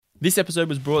This episode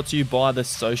was brought to you by the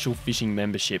Social Fishing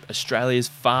Membership, Australia's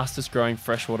fastest growing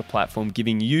freshwater platform,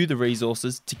 giving you the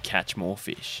resources to catch more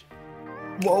fish.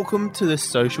 Welcome to the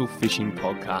Social Fishing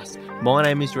Podcast. My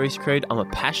name is Reece Creed. I'm a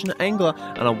passionate angler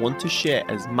and I want to share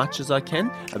as much as I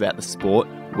can about the sport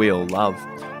we all love.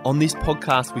 On this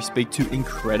podcast, we speak to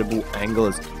incredible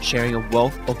anglers, sharing a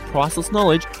wealth of priceless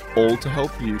knowledge, all to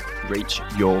help you reach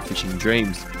your fishing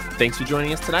dreams. Thanks for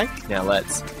joining us today. Now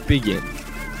let's begin.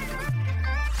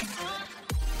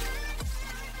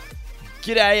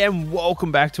 G'day and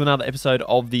welcome back to another episode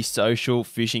of the Social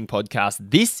Fishing Podcast.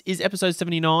 This is episode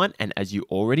 79, and as you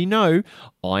already know,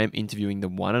 I am interviewing the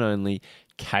one and only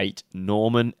Kate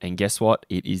Norman, and guess what?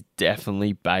 It is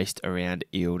definitely based around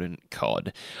Eildon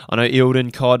cod. I know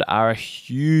Eildon cod are a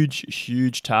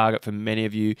huge target for many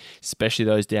of you, especially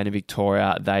those down in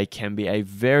Victoria. They can be a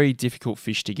very difficult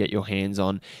fish to get your hands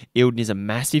on. Eildon is a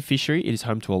massive fishery. It is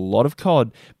home to a lot of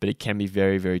cod, but it can be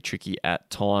very tricky at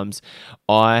times.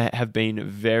 I have been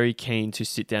very keen to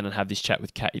sit down and have this chat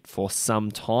with Kate for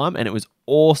some time, and it was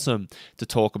awesome to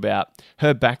talk about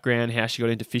her background, how she got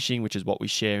into fishing, which is what we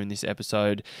share in this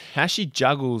episode, how she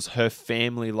juggles her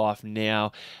family life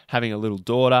now, having a little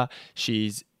daughter.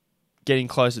 She's getting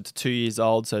closer to 2 years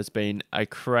old, so it's been a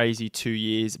crazy 2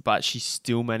 years, but she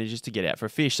still manages to get out for a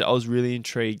fish. So I was really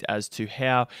intrigued as to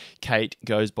how Kate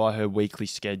goes by her weekly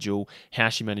schedule, how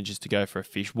she manages to go for a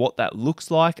fish, what that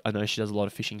looks like. I know she does a lot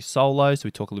of fishing solo, so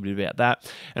we talk a little bit about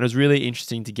that. And it was really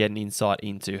interesting to get an insight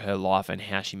into her life and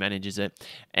how she manages it.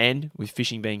 And with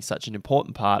fishing being such an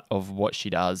important part of what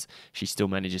she does, she still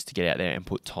manages to get out there and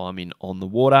put time in on the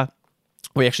water.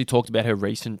 We actually talked about her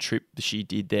recent trip that she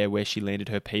did there where she landed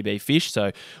her PB fish,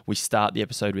 so we start the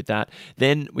episode with that.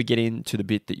 Then we get into the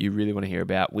bit that you really want to hear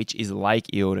about, which is Lake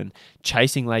Eildon,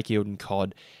 chasing Lake Eildon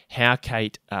cod, how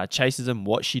Kate chases them,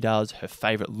 what she does, her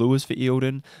favourite lures for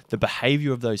Eildon, the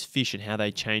behaviour of those fish and how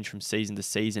they change from season to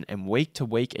season and week to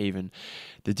week even,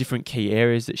 the different key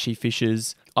areas that she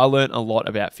fishes. I learned a lot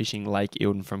about fishing Lake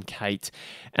Eildon from Kate,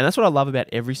 and that's what I love about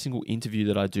every single interview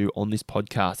that I do on this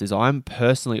podcast is I'm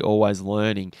personally always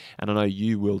learning, and I know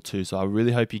you will too, so I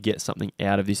really hope you get something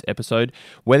out of this episode.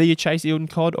 Whether you chase Eildon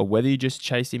cod or whether you just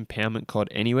chase impoundment cod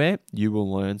anywhere, you will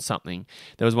learn something.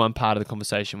 There was one part of the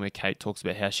conversation where Kate talks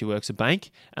about how she works a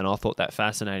bank, and I thought that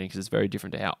fascinating because it's very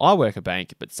different to how I work a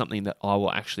bank, but something that I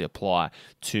will actually apply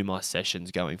to my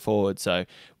sessions going forward. So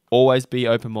always be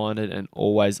open-minded and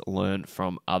always learn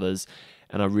from others.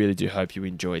 And I really do hope you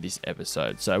enjoy this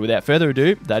episode. So without further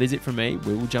ado, that is it from me.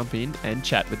 We will jump in and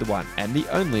chat with the one and the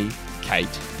only Kate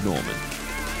Norman.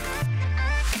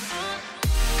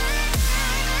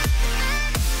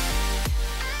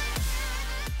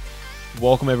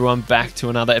 Welcome everyone back to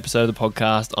another episode of the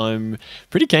podcast. I'm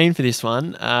pretty keen for this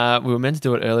one. We were meant to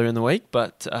do it earlier in the week,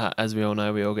 but as we all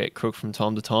know, we all get crooked from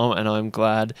time to time, and I'm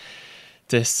glad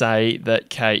to say that,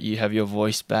 Kate, you have your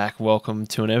voice back. Welcome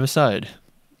to an episode.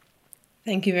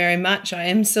 Thank you very much. I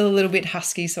am still a little bit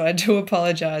husky, so I do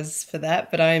apologise for that,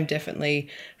 but I am definitely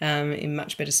in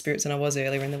much better spirits than I was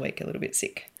earlier in the week, a little bit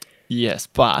sick. Yes,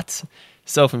 but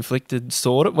self-inflicted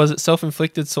sort of. Was it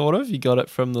self-inflicted sort of? You got it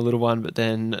from the little one, but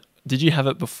then did you have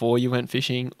it before you went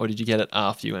fishing or did you get it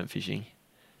after you went fishing?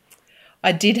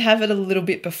 I did have it a little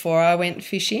bit before I went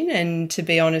fishing, and to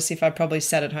be honest, if I probably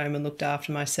sat at home and looked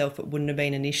after myself, it wouldn't have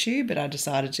been an issue, but I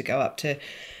decided to go up to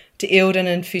Eildon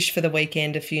and fish for the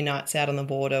weekend, a few nights out on the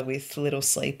water with little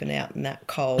sleep and out in that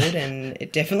cold, and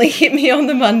it definitely hit me on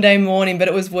the Monday morning, but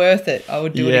it was worth it. I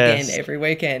would do it again every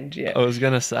weekend. Yeah. I was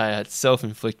going to say it's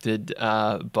self-inflicted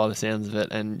by the sounds of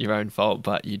it and your own fault,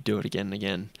 but you'd do it again and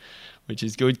again, which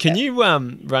is good. Can you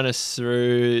run us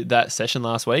through that session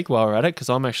last week while we're at it? Because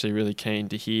I'm actually really keen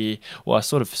to hear, well, I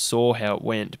sort of saw how it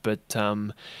went, but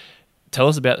tell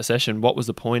us about the session. What was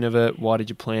the point of it? Why did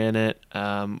you plan it?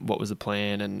 What was the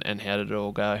plan and how did it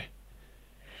all go?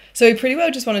 So we pretty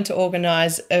well just wanted to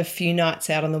organise a few nights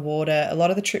out on the water. A lot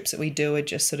of the trips that we do are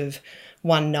just sort of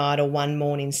one night or one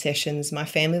morning sessions. My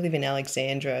family live in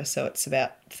Alexandra, so it's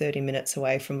about 30 minutes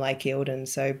away from Lake Eildon.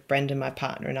 So Brendan, my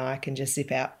partner, and I can just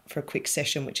zip out for a quick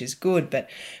session, which is good. But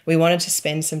we wanted to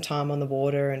spend some time on the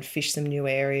water and fish some new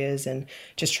areas and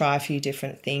just try a few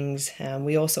different things.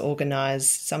 We also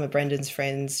organised some of Brendan's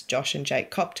friends, Josh and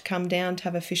Jake Kopp, to come down to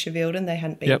have a fish of Eildon. They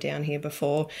hadn't been down here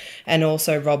before. And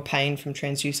also Rob Payne from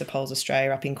Transducer Poles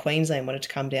Australia up in Queensland wanted to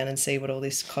come down and see what all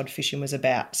this cod fishing was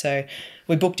about. So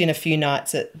we booked in a few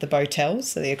nights at the Botels,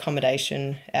 so the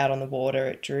accommodation out on the water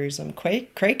at Jerusalem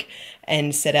Creek,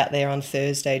 and set out there on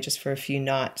Thursday just for a few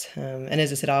nights. And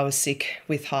as I said, I was sick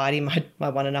with Heidi, my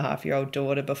 1.5-year-old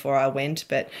daughter, before I went,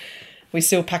 but we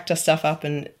still packed our stuff up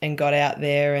and got out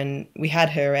there, and we had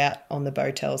her out on the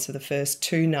botels for the first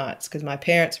 2 nights because my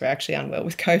parents were actually unwell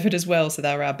with COVID as well, so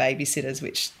they were our babysitters,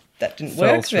 which that didn't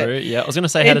work. Fell through, yeah. I was going to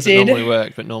say, how does it normally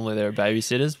work? But normally there are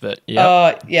babysitters, but yeah.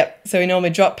 Oh, yep. So we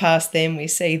normally drop past them, we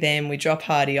see them, we drop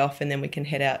Hardy off, and then we can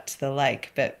head out to the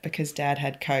lake. But because Dad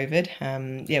had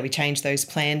COVID, we changed those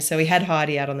plans. So we had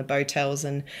Hardy out on the botels,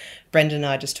 and Brendan and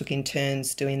I just took in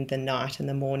turns doing the night and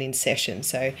the morning session.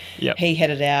 So he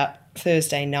headed out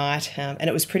Thursday night, and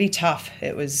it was pretty tough.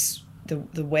 It was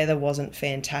the weather wasn't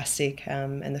fantastic,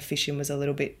 and the fishing was a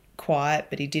little bit quiet,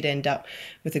 but he did end up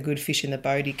with a good fish in the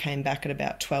boat. He came back at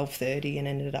about 12:30 and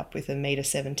ended up with a Metre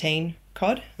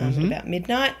cod at about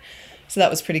midnight. So that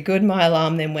was pretty good. My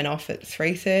alarm then went off at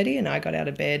 3:30 and I got out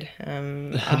of bed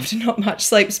after not much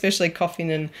sleep, especially coughing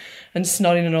and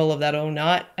snotting and all of that all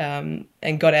night, and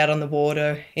got out on the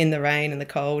water in the rain and the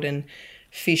cold and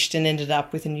fished and ended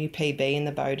up with a new PB in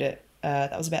the boat at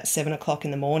that was about 7 o'clock in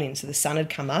the morning. So the sun had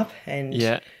come up and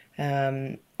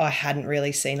I hadn't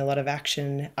really seen a lot of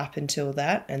action up until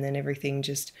that, and then everything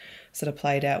just sort of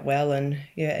played out well, and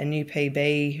a new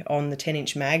PB on the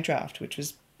 10-inch mag draft, which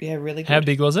was really good. How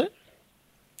big was it?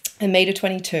 A Metre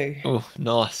 22. Oh,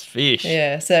 nice fish.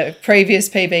 Yeah, so previous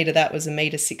PB to that was a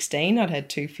Metre 16. I'd had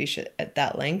 2 fish at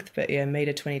that length, but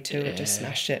Metre 22, it just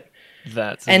smashed it.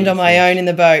 And on my own in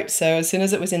the boat. So as soon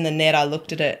as it was in the net, I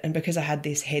looked at it, and because I had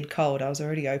this head cold, I was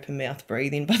already open mouth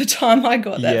breathing by the time I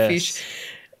got that fish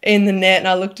in the net, and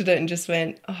I looked at it and just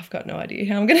went, I've got no idea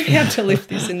how I'm going to be able to lift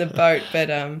this in the boat,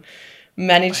 but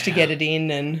managed to get it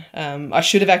in, and I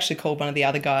should have actually called one of the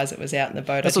other guys that was out in the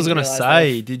boat. That's what I was going to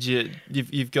say. Did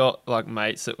you've got like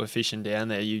mates that were fishing down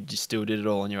there, you just still did it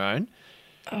all on your own?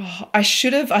 Oh, I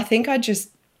should have. I think I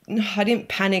didn't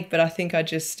panic, but I think I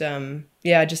just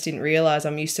I just didn't realise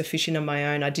I'm used to fishing on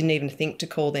my own. I didn't even think to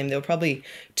call them. There were probably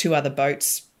 2 other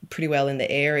boats pretty well in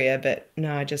the area, but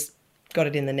no, I just got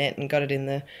it in the net and got it in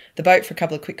the boat for a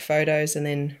couple of quick photos and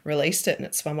then released it, and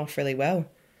it swam off really well.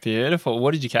 Beautiful.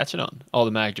 What did you catch it on? Oh,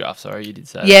 the mag draft, sorry, you did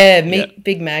say. Yeah,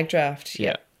 big mag draft.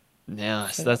 Yeah.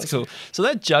 Nice, so that's cool. So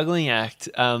that juggling act,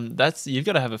 you've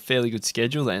got to have a fairly good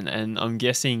schedule then, and I'm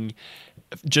guessing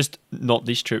just not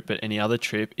this trip but any other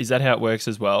trip, is that how it works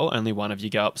as well? Only one of you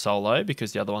go up solo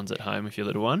because the other one's at home with your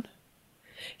little one?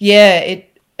 Yeah,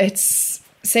 it's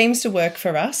seems to work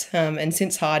for us, and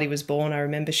since Hardy was born, I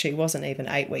remember she wasn't even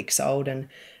 8 weeks old, and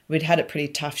we'd had it pretty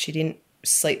tough. She didn't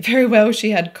sleep very well.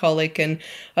 She had colic, and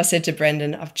I said to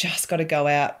Brendan, I've just got to go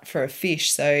out for a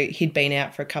fish. So he'd been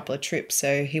out for a couple of trips,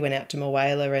 so he went out to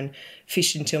Mowaler and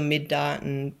fished until midnight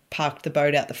and parked the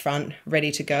boat out the front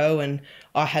ready to go, and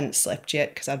I hadn't slept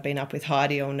yet because I'd been up with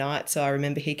Heidi all night. So I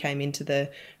remember he came into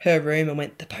her room and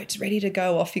went, the boat's ready to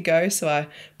go, off you go. So I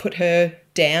put her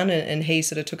down, and he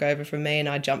sort of took over from me, and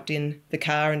I jumped in the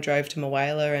car and drove to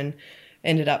Mowaler and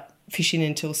ended up fishing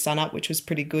until sunup, which was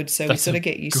pretty good. So we sort of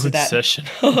get used to that. Session.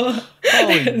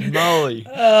 Holy moly.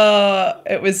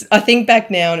 It was, I think back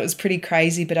now, and it was pretty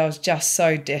crazy, but I was just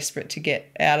so desperate to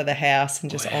get out of the house and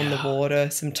just on the water,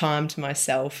 some time to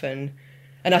myself. And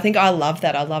I think I love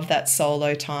that. I love that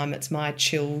solo time. It's my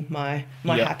chill, my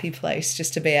happy place,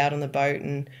 just to be out on the boat.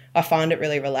 And I find it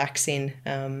really relaxing.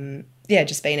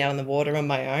 Just being out on the water on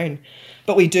my own.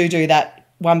 But we do that.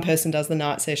 One person does the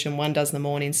night session, one does the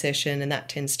morning session, and that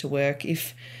tends to work.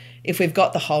 If we've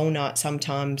got the whole night,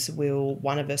 sometimes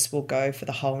one of us will go for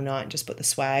the whole night and just put the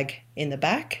swag in the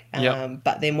back.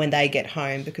 But then when they get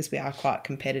home, because we are quite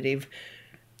competitive,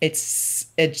 it's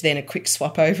then a quick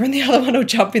swap over, and the other one will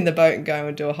jump in the boat and go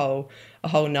and do a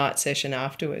whole night session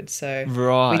afterwards. So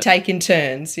we take in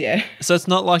turns, yeah. So it's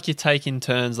not like you're taking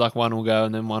turns, like one will go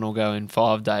and then one will go in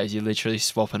 5 days. You're literally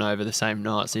swapping over the same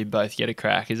night, so you both get a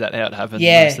crack. Is that how it happens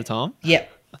most of the time?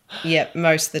 Yep,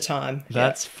 most of the time.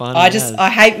 That's funny. I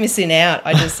hate missing out.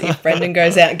 If Brendan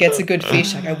goes out and gets a good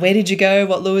fish, I go, where did you go?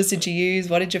 What lures did you use?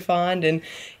 What did you find? And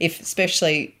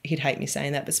especially, he'd hate me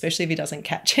saying that, but especially if he doesn't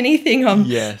catch anything, I'm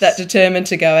that determined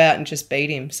to go out and just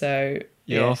beat him. So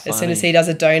as soon as he does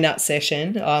a donut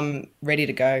session, I'm ready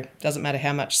to go. Doesn't matter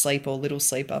how much sleep or little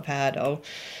sleep I've had. I'll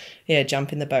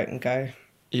jump in the boat and go.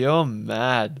 You're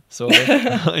mad, sort of.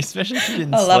 Especially if you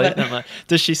didn't sleep that much.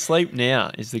 Does she sleep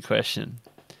now, is the question.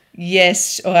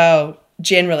 Yes, well,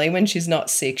 generally when she's not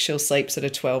sick, she'll sleep sort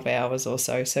of 12 hours or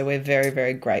so. So we're very,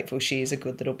 very grateful. She is a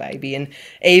good little baby. And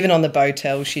even on the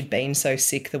boatel, she'd been so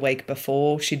sick the week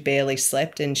before, she'd barely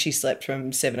slept, and she slept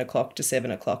from 7 o'clock to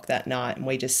 7 o'clock that night, and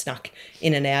we just snuck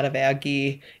in and out of our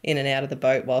gear, in and out of the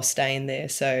boat while staying there.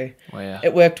 So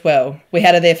it worked well. We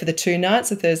had her there for the 2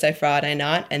 nights, a Thursday, Friday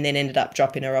night, and then ended up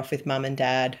dropping her off with Mum and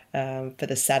Dad for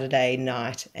the Saturday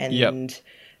night. And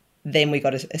then we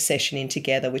got a session in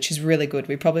together, which is really good.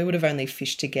 We probably would have only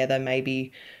fished together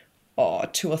maybe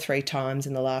 2 or 3 times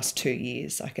in the last 2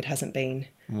 years. Like, it hasn't been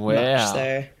much.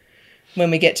 So when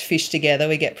we get to fish together,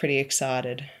 we get pretty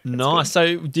excited. Nice.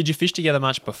 So did you fish together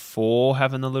much before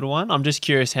having the little one? I'm just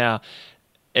curious how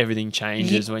everything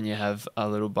changes when you have a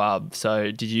little bub. So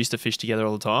did you used to fish together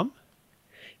all the time?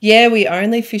 Yeah, we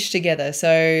only fish together.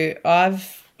 So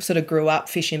I've sort of grew up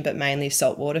fishing, but mainly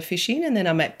saltwater fishing. And then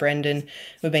I met Brendan.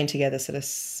 We've been together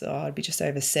it'd be just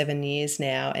over 7 years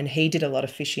now. And he did a lot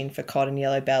of fishing for cod and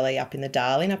yellow belly up in the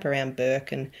Darling, up around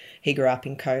Burke, and he grew up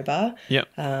in Cobar. Yep.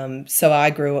 So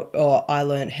I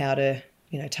learned how to,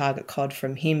 target cod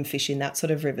from him fishing that sort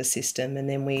of river system. And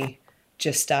then we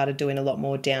just started doing a lot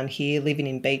more down here. Living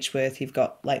in Beechworth, you've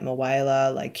got Lake Murray,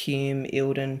 Lake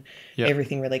Eildon,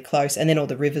 everything really close, and then all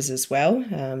the rivers as well.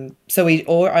 So we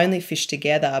all only fished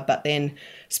together, but then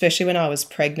especially when I was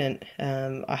pregnant,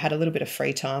 I had a little bit of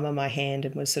free time on my hand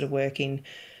and was sort of working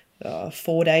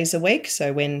 4 days a week.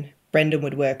 So when Brendan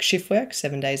would work shift work,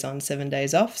 7 days on, 7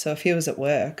 days off. So if he was at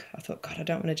work, I thought, God, I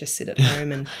don't want to just sit at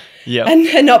home and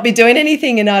and not be doing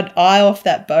anything. And I'd eye off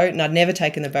that boat, and I'd never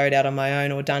taken the boat out on my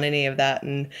own or done any of that.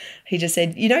 And he just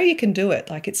said, you can do it.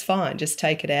 Like, it's fine. Just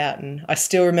take it out. And I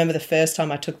still remember the first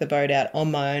time I took the boat out on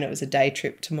my own. It was a day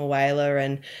trip to Moala,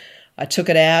 and I took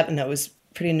it out, and it was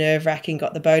pretty nerve-wracking.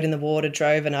 Got the boat in the water,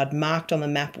 drove, and I'd marked on the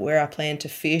map where I planned to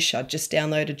fish. I'd just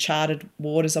downloaded charted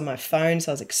waters on my phone,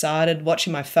 so I was excited,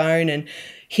 watching my phone, and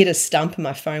hit a stump, and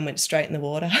my phone went straight in the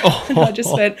water. And I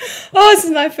just went, this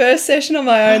is my first session on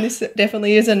my own. This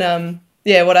definitely isn't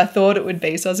what I thought it would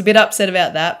be. So I was a bit upset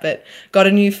about that, but got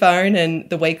a new phone, and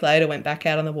the week later went back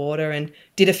out on the water and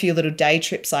did a few little day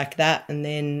trips like that. And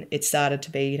then it started to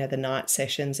be, the night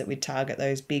sessions that we'd target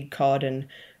those big cod, and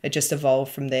it just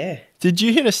evolved from there. Did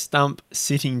you hit a stump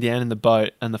sitting down in the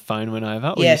boat and the phone went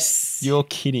over? Yes. You're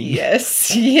kidding.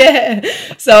 Yes. Yeah.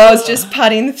 So I was just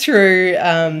putting through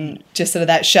just sort of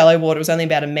that shallow water. It was only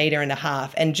about 1.5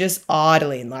 meters and just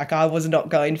idling. Like, I was not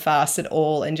going fast at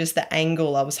all. And just the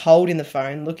angle, I was holding the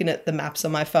phone, looking at the maps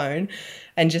on my phone,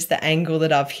 and just the angle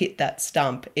that I've hit that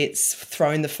stump, it's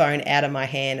thrown the phone out of my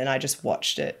hand, and I just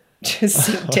watched it just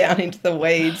sink down into the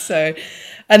weeds. So,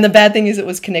 and the bad thing is it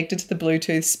was connected to the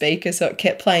Bluetooth speaker, so it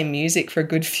kept playing music for a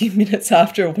good few minutes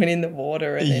after it went in the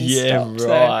water and then stopped.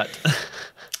 Right.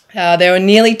 So, there were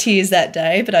nearly tears that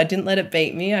day, but I didn't let it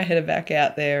beat me. I headed back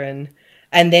out there,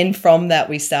 and then from that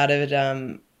we started,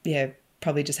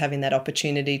 probably just having that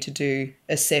opportunity to do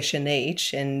a session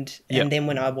each. And then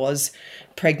when I was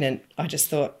pregnant, I just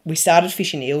thought, we started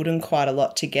fishing Eildon quite a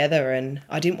lot together, and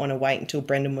I didn't want to wait until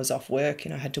Brendan was off work.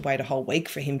 I had to wait a whole week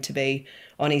for him to be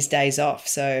on his days off.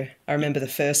 So I remember the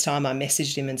first time I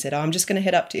messaged him and said, I'm just going to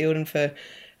head up to Eildon for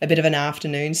a bit of an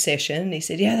afternoon session. And he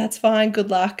said, yeah, that's fine,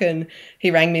 good luck. And he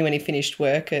rang me when he finished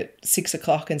work at 6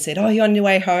 o'clock and said, you on your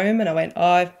way home? And I went,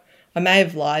 I may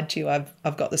have lied to you.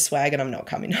 I've got the swag and I'm not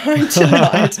coming home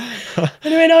tonight.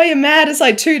 And I went, you're mad. It's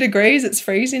like 2 degrees. It's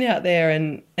freezing out there.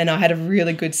 And I had a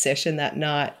really good session that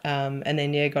night. And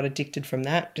then, got addicted from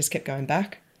that. Just kept going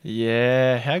back.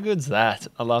 Yeah. How good's that?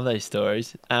 I love these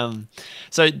stories.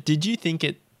 So did you think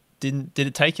did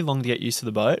it take you long to get used to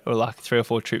the boat, or like 3 or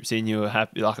 4 trips in, you were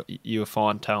happy, like you were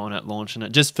fine towing it, launching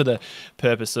it, just for the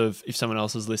purpose of if someone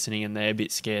else is listening and they're a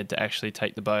bit scared to actually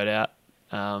take the boat out?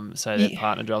 So their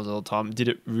partner drives all the time. Did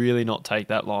it really not take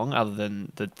that long, other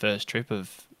than the first trip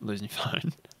of losing your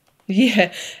phone?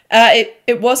 Yeah,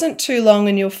 it wasn't too long,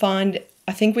 and you'll find,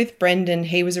 I think with Brendan,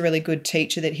 he was a really good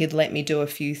teacher that he'd let me do a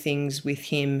few things with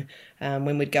him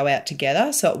when we'd go out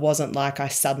together. So it wasn't like I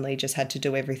suddenly just had to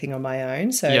do everything on my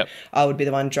own. So I would be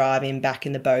the one driving back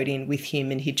in the boat in with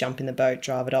him, and he'd jump in the boat,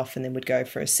 drive it off, and then we'd go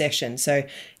for a session. So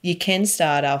you can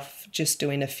start off just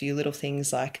doing a few little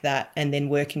things like that, and then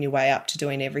working your way up to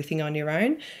doing everything on your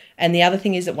own. And the other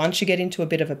thing is that once you get into a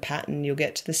bit of a pattern, you'll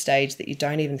get to the stage that you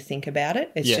don't even think about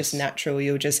it. It's just natural.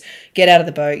 You'll just get out of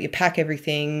the boat, you pack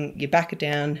everything, you back it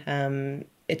down.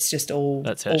 It's just all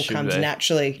comes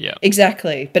naturally. Yeah.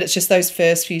 Exactly. But it's just those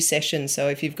first few sessions. So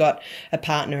if you've got a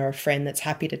partner or a friend that's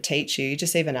happy to teach you,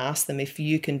 just even ask them if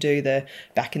you can do the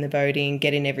back in the boating,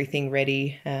 getting everything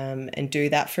ready, and do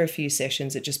that for a few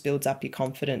sessions. It just builds up your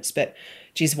confidence. But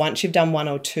geez, once you've done 1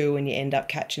 or 2 and you end up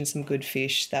catching some good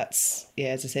fish, that's,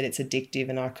 as I said, it's addictive,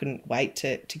 and I couldn't wait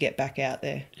to get back out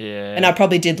there. Yeah. And I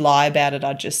probably did lie about it.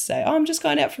 I'd just say, I'm just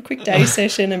going out for a quick day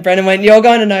session. And Brendan went, you're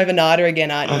going an overnighter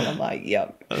again, aren't you? And I'm like,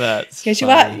 yep. That's yes,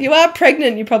 funny. you are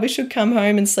pregnant. You probably should come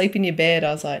home and sleep in your bed.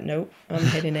 I was like, nope, I'm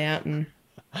heading out, and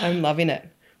I'm loving it.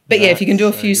 But if you can do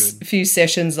a few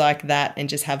sessions like that and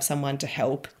just have someone to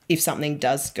help if something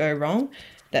does go wrong,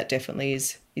 that definitely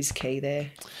is key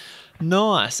there.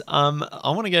 Nice. I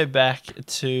want to go back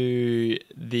to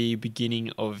the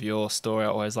beginning of your story. I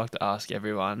always like to ask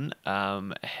everyone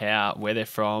where they're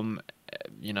from,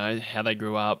 how they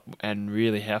grew up, and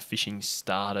really how fishing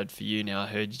started for you. Now, I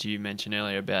heard you mention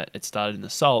earlier about it started in the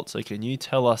salt. So can you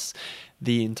tell us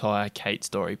the entire Kate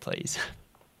story, please?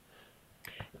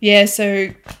 Yeah, so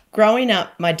growing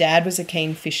up, my dad was a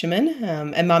keen fisherman,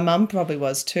 and my mum probably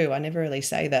was too. I never really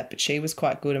say that, but she was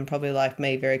quite good and probably like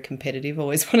me, very competitive,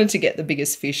 always wanted to get the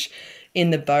biggest fish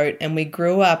in the boat. And we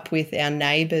grew up with our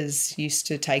neighbours used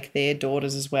to take their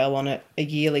daughters as well on a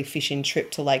yearly fishing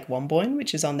trip to Lake Eildon,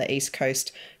 which is on the east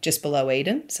coast just below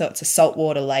Eden. So it's a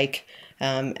saltwater lake.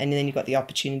 And then you've got the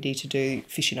opportunity to do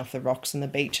fishing off the rocks on the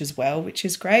beach as well, which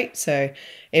is great. So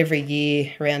every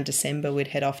year around December, we'd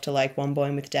head off to Lake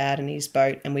Eildon with Dad and his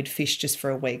boat, and we'd fish just for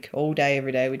a week. All day,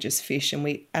 every day, we'd just fish, and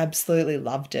we absolutely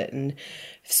loved it. And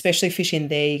especially fishing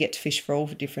there, you get to fish for all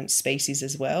the different species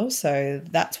as well. So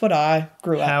that's what I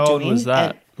grew up How doing. old was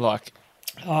that?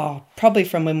 Probably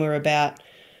from when we were about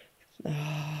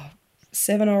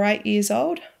 7 or 8 years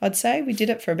old, I'd say. We did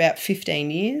it for about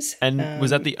 15 years. And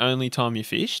was that the only time you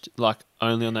fished? Like,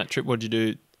 only on that trip? What did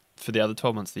you do for the other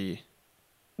 12 months of the year?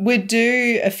 We'd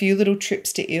do a few little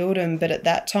trips to Eildon, but at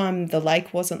that time the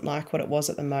lake wasn't like what it was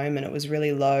at the moment. It was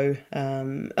really low.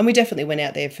 And we definitely went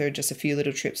out there for just a few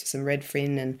little trips with some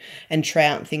redfin and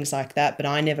trout and things like that. But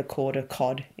I never caught a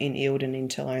cod in Eildon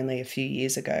until only a few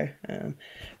years ago.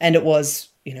 And it was,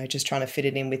 just trying to fit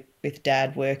it in with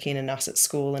Dad working and us at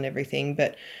school and everything.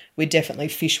 But we definitely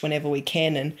fish whenever we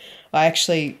can. And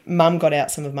Mum got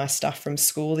out some of my stuff from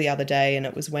school the other day, and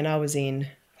it was when I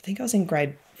think I was in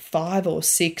grade 5 or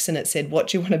 6, and it said, "What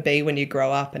do you want to be when you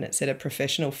grow up?" And it said a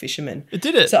professional fisherman. It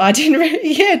did it? So I didn't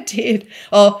yeah, it did.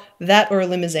 Oh, that or a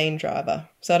limousine driver.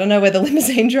 So I don't know where the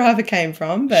limousine driver came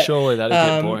from, but surely that'd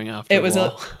get boring after a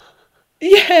while.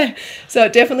 Yeah. So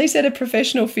it definitely said a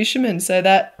professional fisherman. So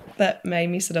that made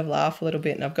me sort of laugh a little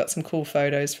bit, and I've got some cool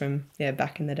photos from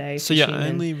back in the day. So you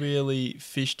only really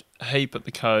fished a heap at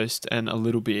the coast and a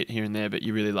little bit here and there, but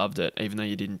you really loved it, even though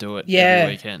you didn't do it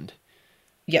every weekend.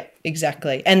 Yep,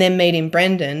 exactly. And then meeting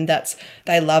Brendan,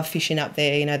 they love fishing up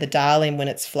there. The Darling, when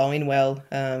it's flowing well,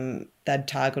 they'd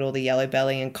target all the yellow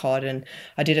belly and cod. And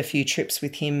I did a few trips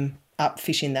with him up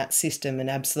fishing that system and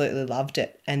absolutely loved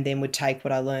it. And then would take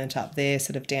what I learnt up there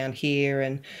sort of down here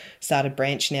and started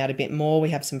branching out a bit more.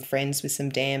 We have some friends with some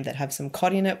dam that have some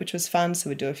cod in it, which was fun. So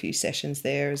we'd do a few sessions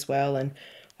there as well. And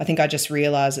I think I just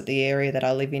realised that the area that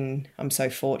I live in, I'm so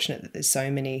fortunate that there's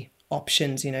so many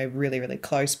options, really, really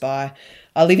close by.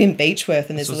 I live in Beechworth,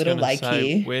 and there's a little lake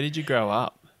here. Where did you grow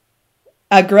up?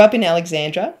 I grew up in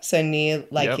Alexandra, so near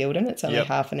Lake Eildon. It's only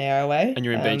half an hour away. And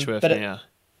you're in Beechworth now.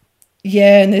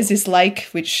 Yeah, and there's this lake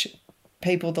which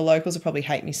the locals will probably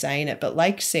hate me saying it, but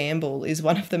Lake Samble is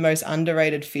one of the most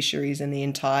underrated fisheries in the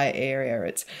entire area.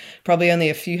 It's probably only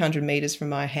a few hundred metres from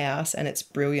my house, and it's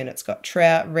brilliant. It's got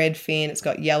trout, redfin, it's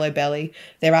got yellow belly.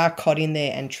 There are cod in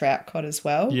there and trout cod as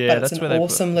well. Yeah, but it's an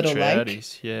awesome little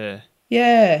lake. Yeah.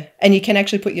 Yeah, and you can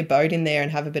actually put your boat in there and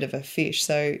have a bit of a fish.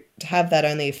 So to have that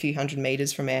only a few hundred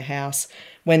metres from our house,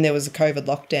 when there was a COVID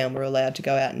lockdown, we're allowed to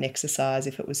go out and exercise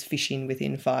if it was fishing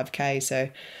within 5K. So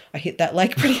I hit that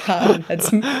lake pretty hard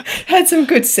and had some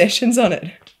good sessions on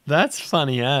it. That's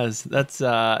funny as. That's,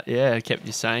 kept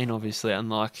you sane, obviously.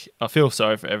 Unlike, I feel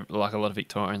sorry for a lot of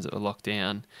Victorians that were locked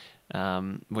down.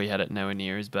 We had it nowhere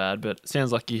near as bad, but it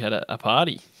sounds like you had a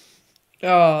party.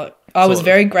 Oh, I was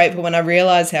very grateful when I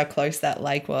realised how close that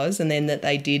lake was, and then that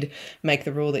they did make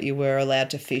the rule that you were allowed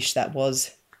to fish that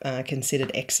was considered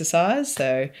exercise.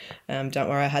 So don't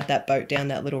worry, I had that boat down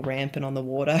that little ramp and on the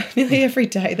water nearly every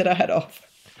day that I had off.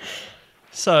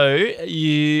 So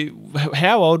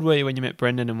how old were you when you met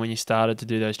Brendan and when you started to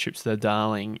do those trips to the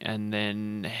Darling, and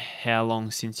then how long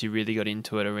since you really got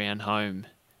into it around home?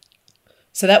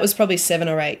 So that was probably 7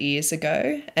 or 8 years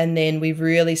ago. And then we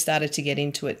really started to get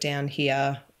into it down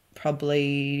here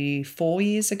probably 4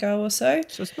 years ago or so.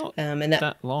 So it's not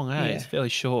that long, eh? Yeah. It's fairly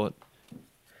short.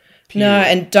 Period. No,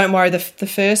 and don't worry, the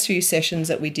first few sessions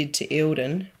that we did to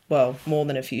Eildon, well, more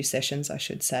than a few sessions, I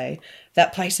should say,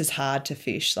 that place is hard to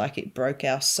fish. Like, it broke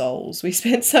our souls. We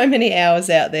spent so many hours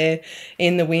out there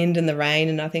in the wind and the rain,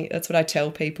 and I think that's what I tell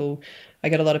people. I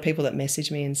get a lot of people that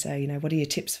message me and say, what are your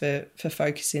tips for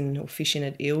focusing or fishing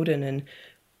at Eildon? And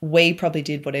we probably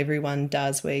did what everyone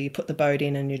does, where you put the boat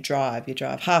in and you drive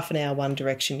half an hour one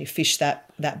direction, you fish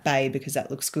that bay because that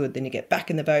looks good, then you get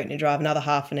back in the boat and you drive another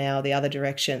half an hour the other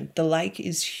direction. The lake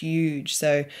is huge.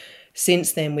 So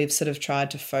since then, we've sort of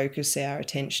tried to focus our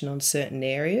attention on certain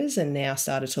areas, and now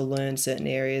started to learn certain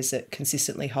areas that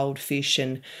consistently hold fish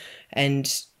and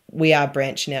we are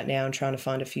branching out now and trying to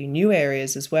find a few new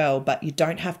areas as well, but you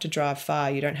don't have to drive far.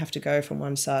 You don't have to go from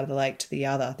one side of the lake to the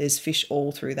other. There's fish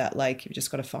all through that lake. You've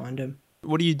just got to find them.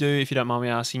 What do you do, if you don't mind me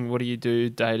asking, what do you do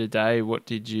day to day? What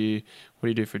do you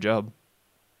do for a job?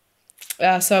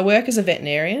 So I work as a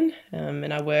veterinarian,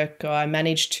 and I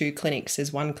manage 2 clinics.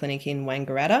 There's one clinic in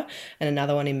Wangaratta and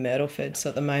another one in Myrtleford. So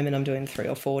at the moment I'm doing 3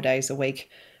 or 4 days a week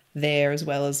there, as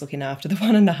well as looking after the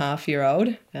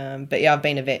 1.5-year-old. But yeah, I've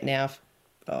been a vet now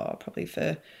probably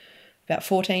for about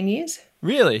 14 years.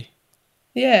 Really?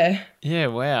 Yeah. Yeah,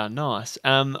 wow, nice.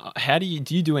 How do you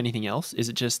do anything else? Is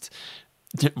it just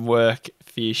work,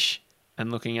 fish,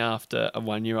 and looking after a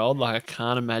 1-year-old? Like, I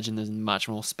can't imagine there's much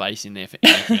more space in there for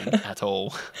anything at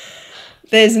all.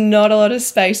 There's not a lot of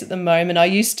space at the moment.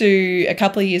 A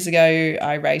couple of years ago,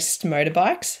 I raced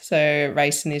motorbikes. So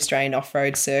raced in the Australian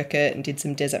off-road circuit and did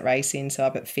some desert racing, so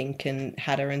up at Fink and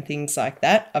Hatter and things like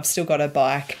that. I've still got a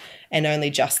bike and only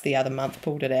just the other month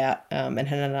pulled it out and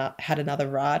had another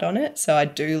ride on it. So I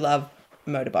do love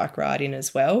motorbike riding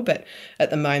as well, but at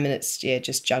the moment it's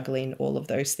just juggling all of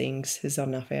those things. There's not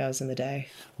enough hours in the day.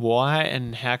 Why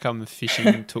and how come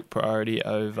fishing took priority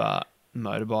over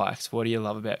motorbikes? What do you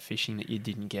love about fishing that you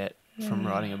didn't get from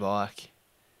riding a bike?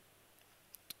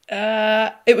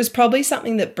 It was probably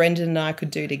something that Brendan and I could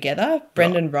do together.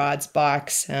 Brendan rides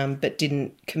bikes, but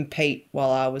didn't compete while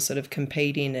I was sort of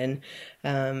competing,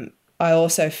 and I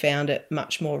also found it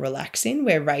much more relaxing,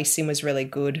 where racing was really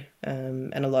good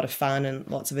and a lot of fun and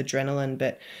lots of adrenaline.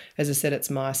 But as I said, it's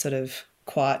my sort of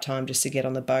quiet time just to get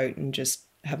on the boat and just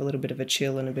have a little bit of a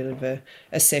chill and a bit of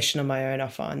a session on my own. I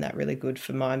find that really good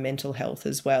for my mental health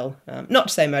as well. Not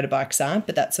to say motorbikes aren't,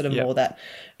 but that's sort of more that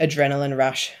adrenaline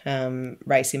rush,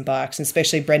 racing bikes. And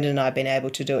especially Brendan and I have been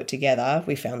able to do it together.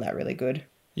 We found that really good.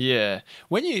 Yeah.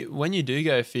 When you do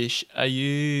go fish,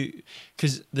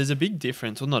 because there's a big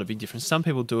difference, well, not a big difference. Some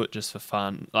people do it just for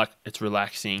fun, like it's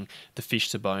relaxing. The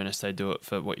fish's a bonus. They do it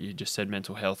for what you just said,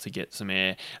 mental health, to get some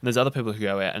air. And there's other people who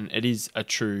go out and it is a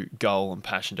true goal and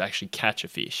passion to actually catch a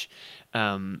fish.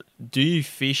 Do you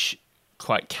fish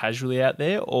quite casually out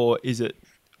there, or is it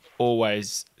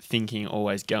always thinking,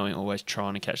 always going, always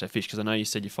trying to catch that fish? Because I know you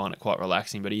said you find it quite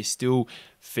relaxing, but are you still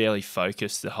fairly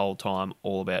focused the whole time,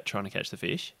 all about trying to catch the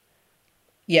fish?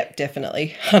 Yep,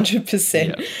 definitely, 100%.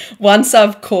 Yep. Once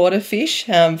I've caught a fish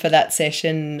for that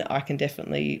session, I can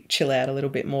definitely chill out a little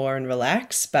bit more and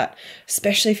relax. But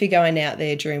especially if you're going out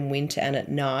there during winter and at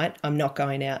night, I'm not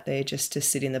going out there just to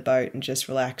sit in the boat and just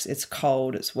relax. It's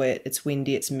cold, it's wet, it's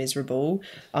windy, it's miserable.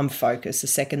 I'm focused. The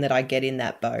second that I get in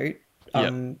that boat,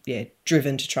 I'm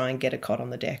driven to try and get a cod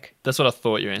on the deck. That's what I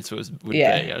thought your answer would be.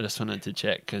 I just wanted to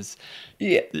check because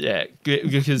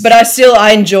because. But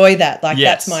I enjoy that. Like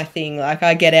that's my thing. Like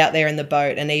I get out there in the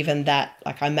boat, and even that,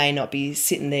 like I may not be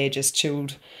sitting there just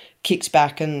chilled, kicked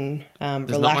back and There's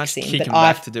relaxing. Not much kicking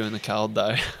back to do in the cold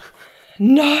though.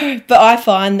 No, but I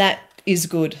find that is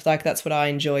good. Like that's what I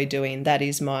enjoy doing. That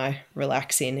is my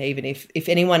relaxing. Even if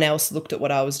anyone else looked at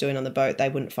what I was doing on the boat, they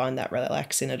wouldn't find that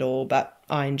relaxing at all. But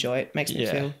I enjoy it. Makes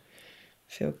me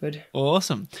feel good.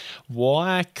 Awesome.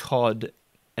 Why cod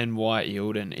and why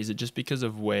Eildon? Is it just because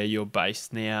of where you're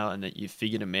based now and that you've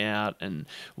figured them out, and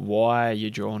why are you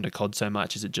drawn to cod so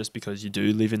much? Is it just because you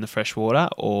do live in the freshwater,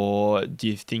 or do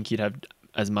you think you'd have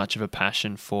as much of a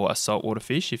passion for a saltwater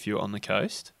fish if you were on the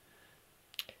coast?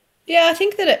 Yeah, I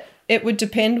think that it would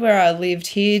depend where I lived.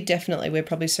 Here, definitely, we're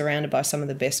probably surrounded by some of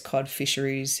the best cod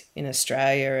fisheries in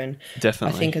Australia. And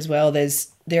definitely, I think as well,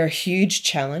 they're a huge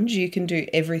challenge. You can do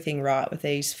everything right with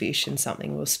these fish and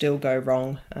something will still go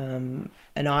wrong.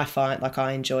 And I find, like,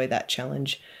 I enjoy that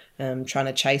challenge, trying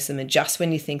to chase them. And just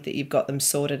when you think that you've got them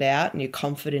sorted out and you're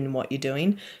confident in what you're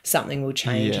doing, something will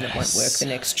change and it won't work the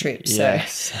next trip.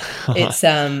 Yes. So it's...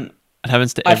 it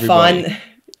happens to everybody.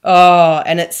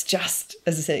 And it's just,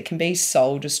 as I said, it can be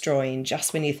soul destroying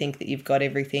just when you think that you've got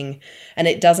everything, and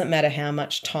it doesn't matter how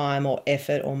much time or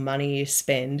effort or money you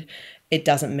spend, it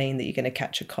doesn't mean that you're going to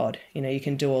catch a cod. You know, you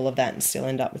can do all of that and still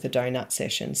end up with a donut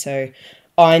session. So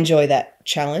I enjoy that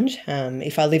challenge.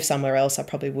 If I live somewhere else, I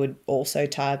probably would also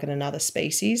target another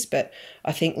species, but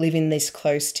I think living this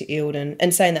close to Eildon,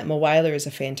 and saying that Moala is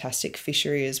a fantastic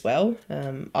fishery as well.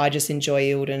 I just enjoy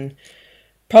Eildon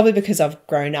probably because I've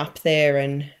grown up there,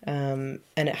 and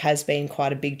it has been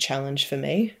quite a big challenge for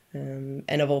me. And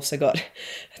I've also got,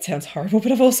 it sounds horrible,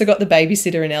 but I've also got the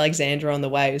babysitter in Alexandra on the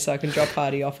way, so I can drop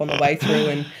Hardy off on the way through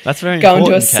and That's very go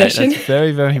important, into a Kate. session. That's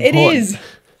very, very important. It is.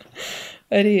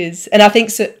 It is. And I think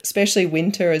especially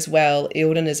winter as well,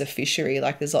 Eildon is a fishery.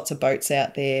 Like there's lots of boats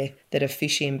out there that are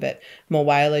fishing, but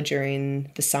Moala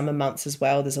during the summer months as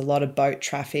well, there's a lot of boat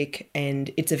traffic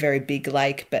and it's a very big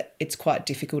lake, but it's quite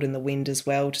difficult in the wind as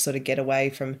well to sort of get away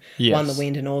from the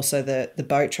wind and also the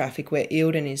boat traffic, where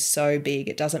Eildon is so big.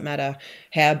 It doesn't matter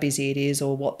how busy it is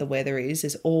or what the weather is.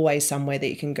 There's always somewhere that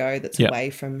you can go that's away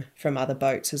from other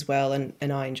boats as well. And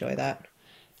I enjoy that.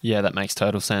 Yeah, that makes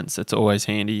total sense. It's always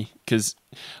handy because,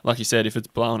 like you said, if it's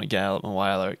blowing a gale at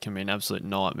Moala, it can be an absolute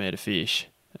nightmare to fish.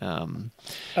 Not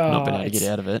being able to get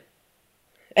out of it.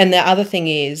 And the other thing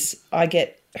is I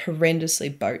get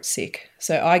horrendously boat sick.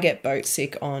 So I get boat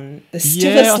sick on the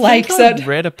stiffest lakes. I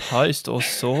read a post or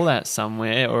saw that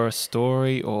somewhere or a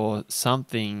story or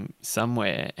something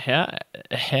somewhere. How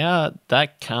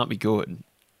that can't be good.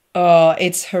 Oh,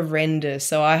 it's horrendous.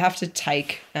 So I have to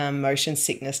take motion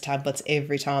sickness tablets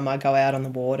every time I go out on the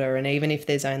water. And even if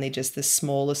there's only just the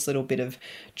smallest little bit of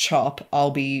chop,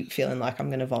 I'll be feeling like I'm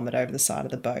going to vomit over the side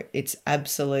of the boat. It's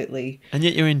absolutely and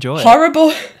yet you enjoy it.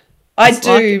 Horrible. I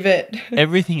do, but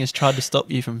everything has tried to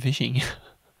stop you from fishing.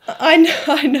 I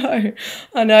know.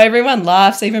 Everyone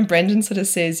laughs. Even Brendan sort of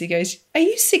says, he goes, "Are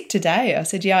you sick today?" I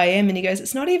said, "Yeah, I am." And he goes,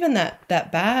 "It's not even that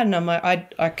bad." And I'm like,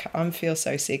 I feel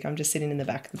so sick. I'm just sitting in the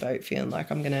back of the boat feeling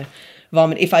like I'm going to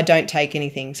vomit if I don't take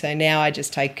anything. So now I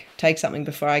just take something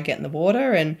before I get in the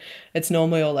water, and it's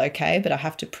normally all okay, but I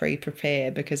have to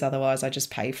prepare because otherwise I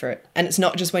just pay for it. And it's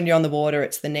not just when you're on the water,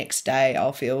 it's the next day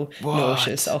I'll feel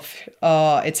nauseous.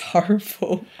 It's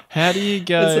horrible. How do you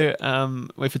go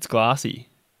if it's glassy?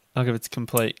 Like if it's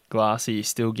complete glassy, you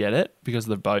still get it because of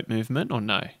the boat movement, or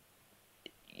no?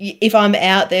 If I'm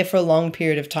out there for a long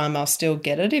period of time, I'll still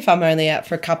get it. If I'm only out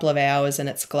for a couple of hours and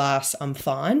it's glass, I'm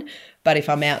fine. But if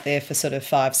I'm out there for sort of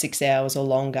 5-6 hours or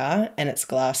longer and it's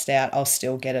glassed out, I'll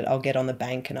still get it. I'll get on the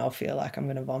bank and I'll feel like I'm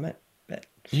going to vomit. But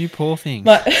you poor thing.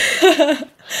 But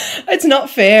it's not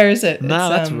fair, is it? No,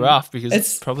 that's rough because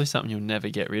it's probably something you'll never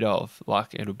get rid of.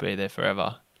 Like it'll be there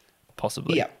forever.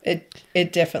 Possibly. Yeah,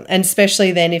 it definitely, and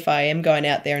especially then if I am going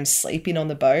out there and sleeping on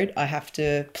the boat, I have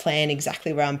to plan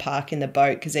exactly where I'm parking the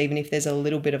boat, because even if there's a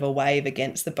little bit of a wave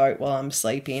against the boat while I'm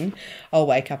sleeping, I'll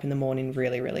wake up in the morning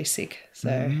really, really sick. So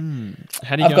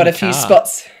how do you I've got a few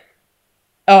spots.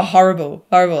 Oh, horrible.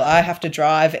 I have to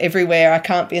drive everywhere. I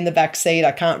can't be in the back seat.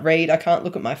 I can't read. I can't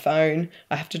look at my phone.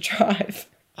 I have to drive.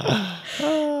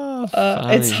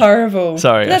 It's horrible.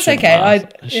 Sorry, that's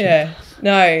okay.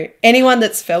 No, anyone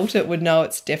that's felt it would know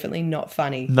it's definitely not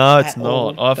funny. No, it's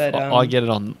not. I get it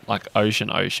on like ocean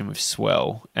with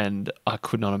swell, and I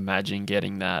could not imagine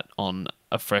getting that on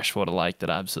a freshwater lake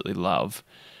that I absolutely love,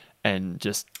 and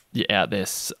just out there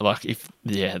that's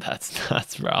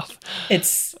rough.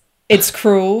 It's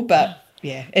cruel, but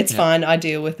it's fine. I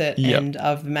deal with it, and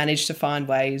I've managed to find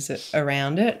ways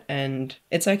around it, and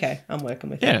it's okay. I'm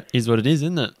working with it. Yeah, is what it is,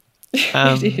 isn't it?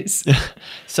 It is.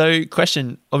 So,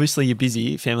 question, obviously you're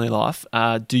busy, family life.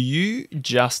 Do you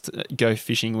just go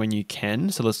fishing when you can?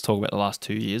 So let's talk about the last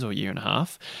 2 years or year and a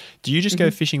half. Do you just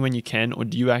go fishing when you can, or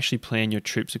do you actually plan your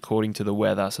trips according to the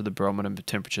weather, so the barometer, the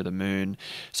temperature, the moon?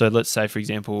 So let's say, for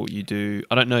example, you do,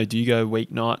 I don't know, do you go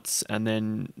weeknights and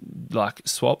then like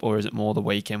swap, or is it more the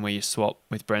weekend where you swap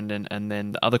with Brendan? And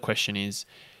then the other question is,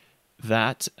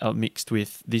 that mixed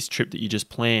with this trip that you just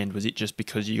planned, was it just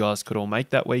because you guys could all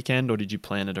make that weekend, or did you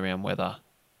plan it around weather?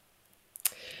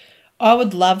 I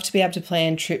would love to be able to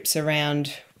plan trips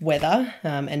around weather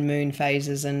and moon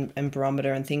phases and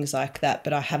barometer and things like that,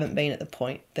 but I haven't been at the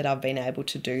point that I've been able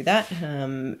to do that.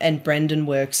 And Brendan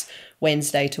works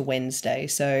Wednesday to Wednesday,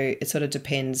 so it sort of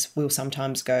depends. We'll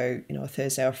sometimes go, a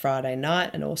Thursday or Friday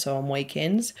night, and also on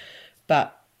weekends,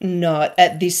 but no,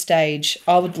 at this stage,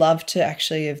 I would love to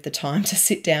actually have the time to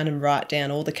sit down and write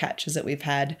down all the catches that we've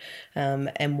had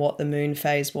and what the moon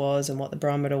phase was and what the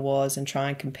barometer was, and try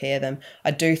and compare them.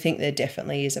 I do think there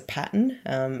definitely is a pattern,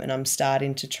 and I'm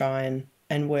starting to try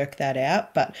and work that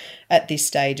out. But at this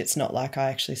stage, it's not like I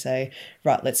actually say,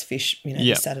 right, let's fish,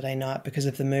 this Saturday night because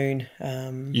of the moon.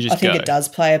 I think it does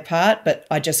play a part, but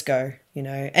I just go,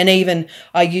 And even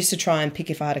I used to try and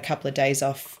pick, if I had a couple of days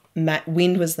off,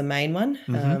 wind was the main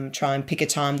one. Try and pick a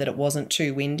time that it wasn't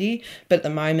too windy. But at the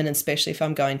moment, especially if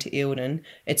I'm going to Eildon,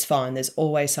 it's fine. There's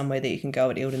always somewhere that you can go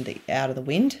at Eildon out of the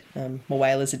wind.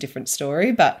 Moala is a different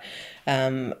story. But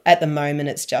at the moment,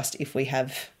 it's just if we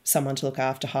have someone to look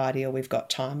after Heidi, or we've got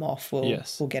time off,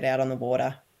 we'll get out on the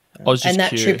water. I was just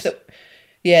curious.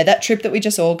 That trip that we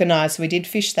just organised, we did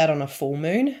fish that on a full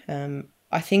moon.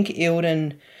 I think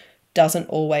Eildon doesn't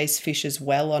always fish as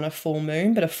well on a full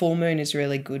moon, but a full moon is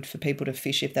really good for people to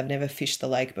fish if they've never fished the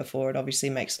lake before. It obviously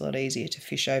makes it a lot easier to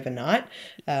fish overnight.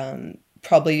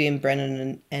 probably in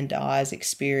Brennan and I's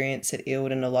experience at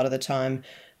Eildon, a lot of the time,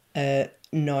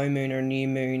 no moon or new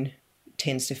moon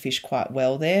tends to fish quite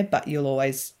well there, but there'll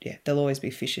always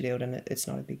be fish at Eildon. It's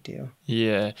not a big deal.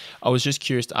 Yeah, I was just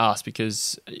curious to ask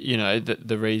because,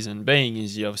 the reason being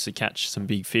is you obviously catch some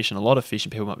big fish and a lot of fish,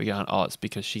 and people might be going, oh, it's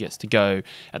because she gets to go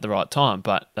at the right time.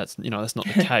 But that's not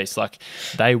the case. Like,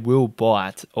 they will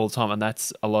bite all the time, and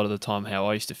that's a lot of the time how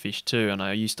I used to fish too. And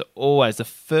I used to always, the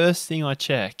first thing I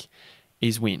check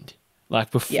is wind. Like,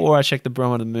 before I check the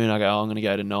barometer of the moon, I go, oh, I'm going to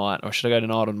go tonight. Or should I go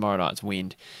tonight or tomorrow night? It's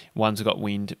wind. One's got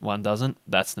wind, one doesn't.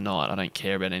 That's the night. I don't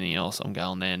care about anything else. I'm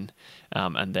going then.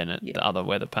 And then the other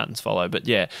weather patterns follow. But,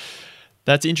 yeah,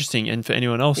 that's interesting. And for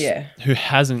anyone else who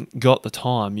hasn't got the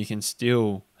time, you can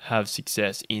still have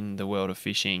success in the world of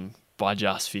fishing by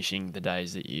just fishing the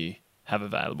days that you have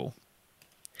available.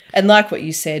 And like what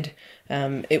you said,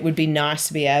 it would be nice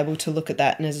to be able to look at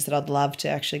that. And as I said, I'd love to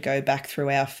actually go back through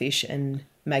our fish and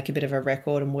make a bit of a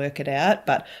record and work it out.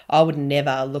 But I would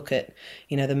never look at,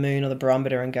 the moon or the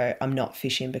barometer and go, I'm not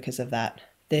fishing because of that.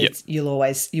 You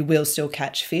will still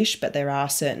catch fish, but there are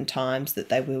certain times that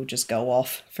they will just go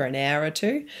off for an hour or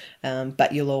two.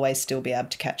 But you'll always still be able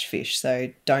to catch fish.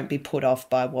 So don't be put off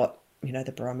by what,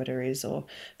 the barometer is or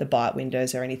the bite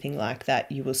windows or anything like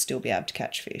that. You will still be able to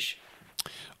catch fish.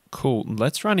 Cool.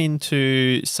 Let's run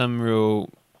into some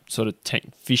real sort of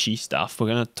fishy stuff. We're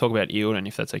going to talk about Eildon,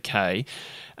 if that's okay.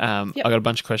 I got a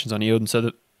bunch of questions on Eildon.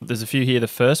 So there's a few here. The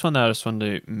first one that I just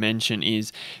wanted to mention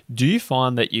is, do you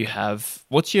find that you have,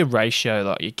 what's your ratio,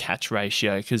 like your catch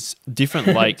ratio? Because different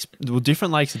lakes,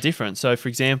 different lakes are different. So, for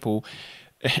example,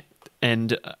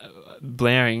 and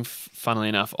Blowering, funnily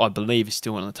enough, I believe is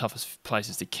still one of the toughest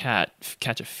places to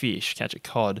catch a fish, catch a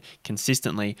cod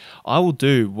consistently. I will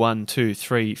do 1, 2,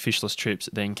 3 fishless trips,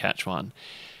 then catch one.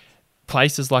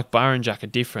 Places like Burrinjuck are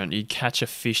different. You'd catch a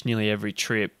fish nearly every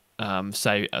trip,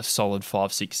 say a solid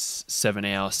 5, 6, 7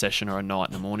 hour session or a night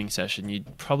and a morning session.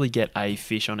 You'd probably get a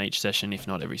fish on each session, if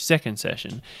not every second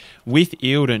session. With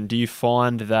Eildon, do you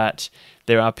find that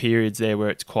there are periods there where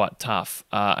it's quite tough?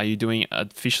 Are you doing a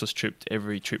fishless trip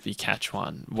every trip you catch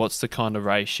one? What's the kind of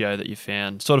ratio that you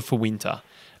found sort of for winter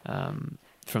from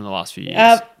the last few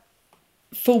years?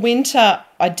 For winter,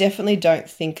 I definitely don't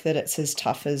think that it's as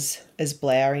tough as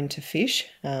Blowering to fish.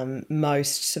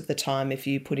 Most of the time, if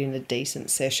you put in a decent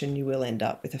session, you will end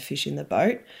up with a fish in the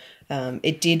boat.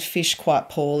 It did fish quite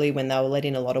poorly when they were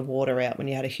letting a lot of water out, when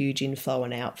you had a huge inflow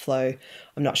and outflow.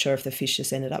 I'm not sure if the fish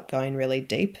just ended up going really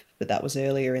deep, but that was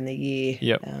earlier in the year.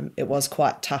 Yep. It was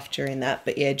quite tough during that.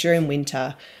 But yeah, during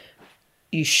winter,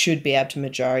 you should be able to,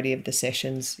 majority of the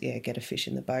sessions, get a fish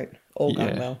in the boat. All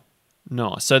going well.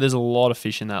 Nice. So there's a lot of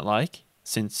fish in that lake,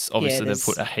 since obviously they've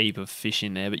put a heap of fish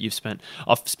in there, but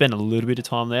I've spent a little bit of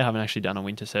time there. I haven't actually done a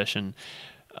winter session.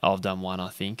 I've done one, I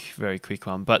think, very quick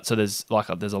one. But so there's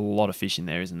a lot of fish in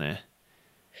there, isn't there?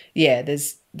 Yeah,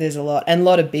 there's a lot, and a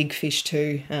lot of big fish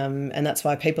too. And that's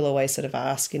why people always sort of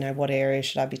ask, what area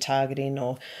should I be targeting?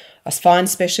 Or I find,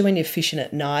 especially when you're fishing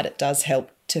at night, it does help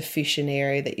to fish an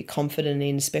area that you're confident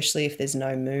in, especially if there's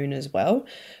no moon as well.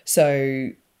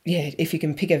 So yeah, if you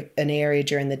can pick an area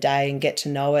during the day and get to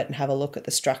know it and have a look at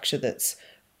the structure that's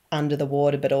under the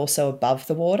water but also above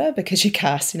the water, because you're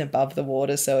casting above the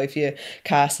water. So if you're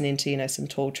casting into, some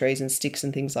tall trees and sticks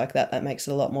and things like that, that makes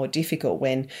it a lot more difficult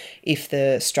if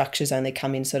the structures only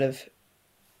come in sort of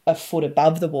a foot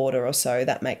above the water or so,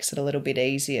 that makes it a little bit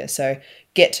easier. So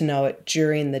get to know it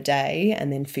during the day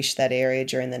and then fish that area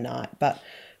during the night. But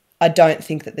I don't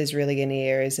think that there's really any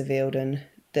areas of Eildon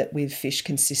that we've fished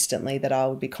consistently that I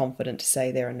would be confident to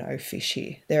say there are no fish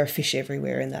here. There are fish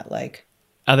everywhere in that lake.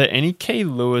 Are there any key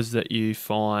lures that you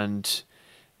find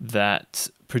that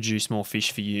produce more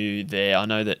fish for you there? I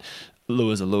know that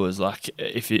lures are lures. Like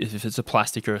if it's a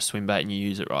plastic or a swim bait and you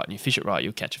use it right and you fish it right,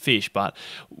 you'll catch a fish. But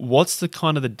what's the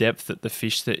kind of the depth that the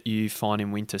fish that you find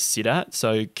in winter sit at?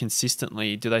 So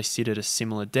consistently, do they sit at a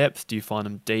similar depth? Do you find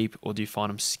them deep or do you find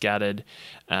them scattered?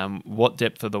 What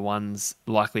depth are the ones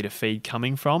likely to feed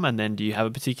coming from? And then do you have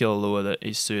a particular lure that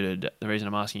is suited? The reason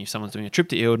I'm asking, if someone's doing a trip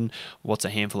to Eildon, what's a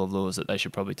handful of lures that they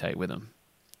should probably take with them?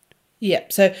 Yeah,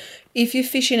 so if you're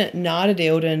fishing at night at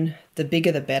Eildon, the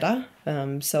bigger the better.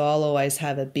 So I'll always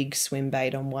have a big swim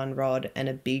bait on one rod and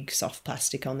a big soft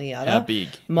plastic on the other. How big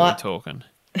are we talking?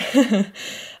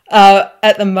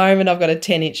 At the moment, I've got a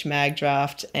 10-inch mag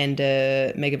draft and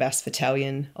a Megabass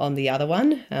Battalion on the other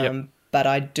one. But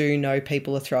I do know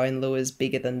people are throwing lures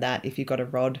bigger than that if you've got a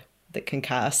rod that can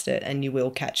cast it, and you will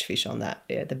catch fish on that.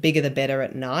 Yeah, the bigger the better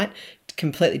at night.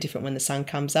 completely different when the sun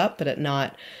comes up, but at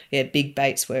night, yeah, big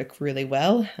baits work really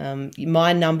well.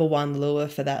 My number one lure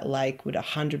for that lake would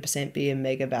 100% be a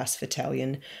mega bass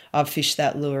battalion. I've fished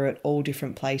that lure at all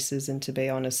different places, and to be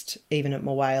honest, even at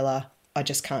Moala, I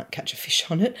just can't catch a fish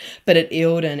on it. But at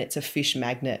Eildon, it's a fish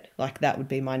magnet. Like, that would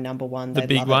be my number one. The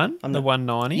big one, the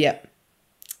 190. Yep,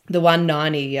 the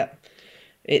 190. Yep.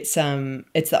 It's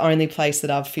the only place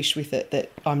that I've fished with it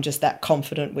that I'm just that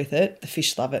confident with it. The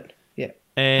fish love it. Yeah.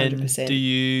 And 100%. do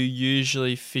you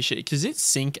usually fish it? Does it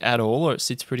sink at all, or it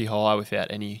sits pretty high without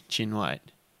any chin weight?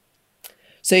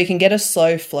 So you can get a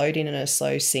slow floating and a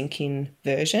slow sinking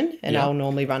version, and Yeah. I'll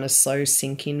normally run a slow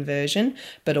sinking version,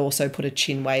 but also put a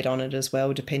chin weight on it as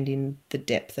well, depending the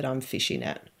depth that I'm fishing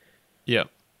at. Yeah.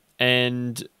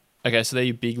 And okay, so they're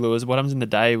your big lures. What happens in the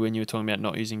day when you were talking about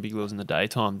not using big lures in the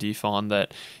daytime? Do you find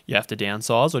that you have to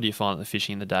downsize, or do you find that the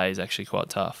fishing in the day is actually quite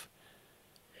tough?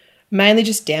 Mainly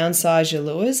just downsize your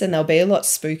lures, and they'll be a lot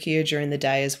spookier during the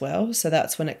day as well. So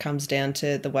that's when it comes down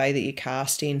to the way that you're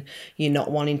casting. You're not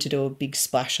wanting to do a big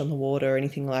splash on the water or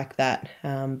anything like that,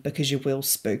 because you will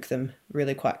spook them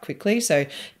really quite quickly. So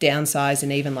downsize,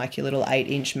 and even like your little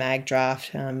 8-inch mag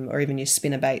draft, or even your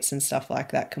spinner baits and stuff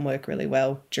like that can work really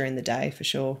well during the day for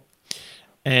sure.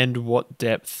 And what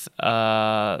depth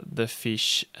are the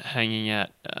fish hanging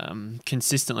at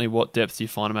consistently? What depth do you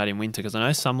find them at in winter? Because I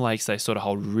know some lakes, they sort of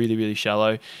hold really, really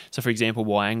shallow. So, for example,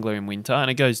 Wyangler in winter, and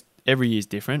it goes every year's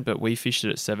different, but we fished it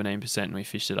at 17% and we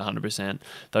fished it at 100%.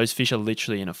 Those fish are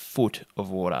literally in a foot of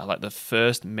water, like the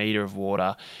first metre of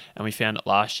water. And we found it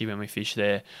last year when we fished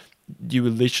there. You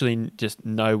would literally just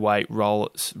no weight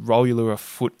roll your lure a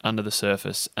foot under the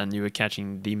surface, and you were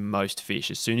catching the most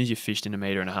fish. As soon as you fished in 1.5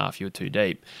 meters, you were too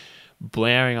deep.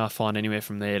 Blowering, I find anywhere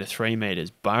from there to 3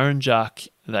 meters. Burrinjuck,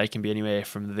 they can be anywhere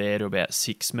from there to about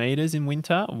 6 meters in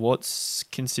winter. What's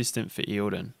consistent for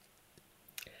Eildon?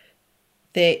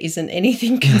 There isn't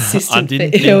anything consistent I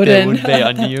didn't for think Eildon. there would be.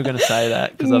 I knew you were going to say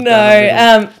that because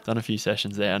I've done a few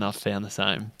sessions there and I've found the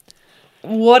same.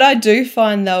 What I do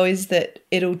find, though, is that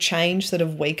it'll change sort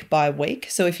of week by week.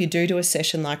 So if you do a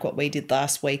session like what we did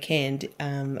last weekend,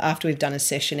 after we've done a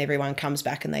session, everyone comes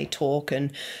back and they talk,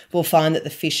 and we'll find that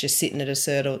the fish are sitting at a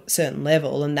certain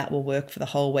level, and that will work for the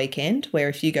whole weekend, where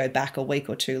if you go back a week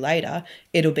or two later,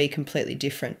 it'll be completely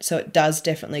different. So it does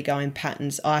definitely go in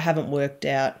patterns. I haven't worked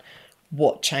out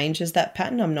what changes that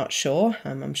pattern. I'm not sure.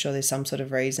 I'm sure there's some sort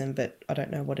of reason, but I don't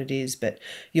know what it is. But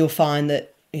you'll find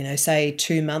that, you know, say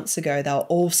 2 months ago, they'll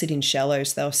all sit in shallow.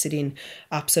 So they'll sit in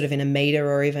up sort of in 1 metre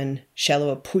or even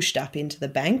shallower, pushed up into the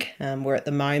bank, where at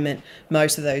the moment,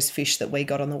 most of those fish that we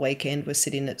got on the weekend were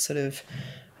sitting at sort of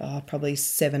probably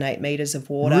 7-8 metres of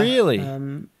water. Really?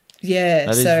 Yeah.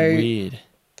 That is weird.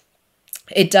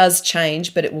 It does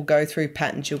change, but it will go through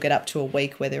patterns. You'll get up to a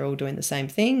week where they're all doing the same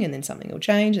thing, and then something will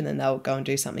change, and then they'll go and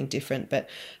do something different. But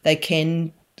they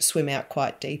can swim out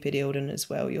quite deep at Eildon as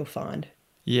well, you'll find.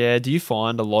 Yeah, do you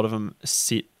find a lot of them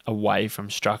sit away from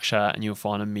structure and you'll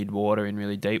find them mid-water in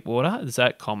really deep water? Is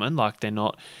that common? Like they're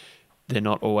not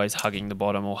always hugging the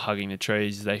bottom or hugging the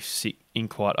trees. They sit in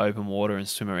quite open water and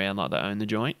swim around like they own the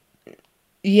joint?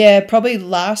 Yeah, probably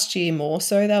last year more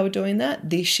so they were doing that.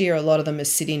 This year, a lot of them are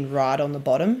sitting right on the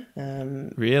bottom.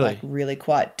 Really? Like really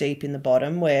quite deep in the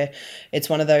bottom, where it's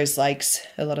one of those lakes,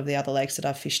 a lot of the other lakes that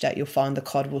I've fished at, you'll find the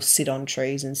cod will sit on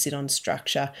trees and sit on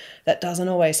structure. That doesn't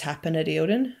always happen at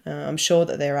Eildon. I'm sure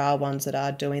that there are ones that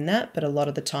are doing that, but a lot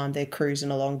of the time they're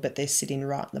cruising along, but they're sitting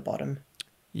right on the bottom.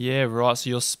 Yeah, right. So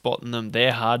you're spotting them.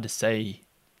 They're hard to see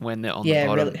when they're on the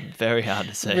bottom. Really, very hard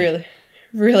to see.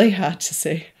 Really hard to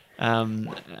see.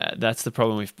 That's the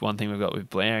problem with one thing we've got with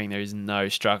Blowering. There is no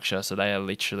structure, so they are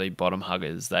literally bottom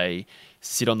huggers. They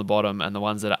sit on the bottom, and the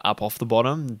ones that are up off the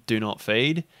bottom do not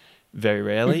feed very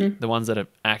rarely. Mm-hmm. The ones that are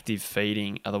active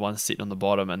feeding are the ones sitting on the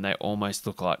bottom, and they almost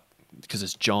look like, because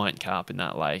it's giant carp in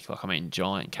that lake,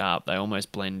 giant carp, they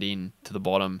almost blend in to the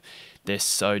bottom. They're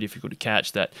so difficult to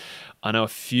catch that I know a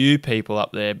few people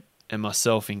up there, and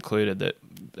myself included, that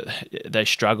they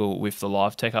struggle with the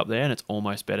live tech up there, and it's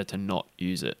almost better to not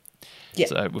use it. Yep.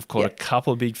 So we've caught a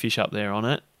couple of big fish up there on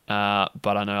it,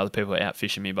 but I know other people are out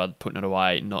fishing me by putting it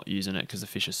away, not using it, because the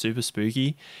fish are super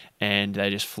spooky and they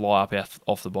just fly up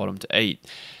off the bottom to eat.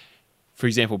 For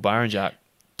example, Burrinjuck,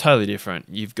 totally different.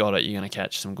 You've got it, you're going to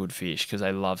catch some good fish because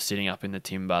they love sitting up in the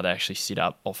timber. They actually sit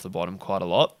up off the bottom quite a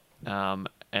lot.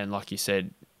 And like you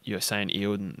said, you're saying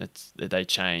Eildon, they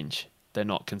change. They're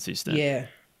not consistent. Yeah.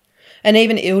 And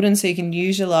even Eildon, so you can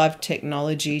use your live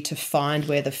technology to find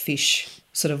where the fish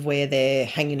sort of where they're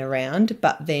hanging around,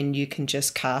 but then you can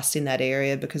just cast in that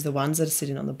area because the ones that are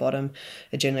sitting on the bottom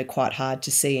are generally quite hard to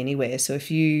see anywhere. So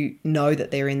if you know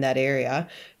that they're in that area,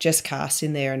 just cast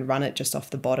in there and run it just off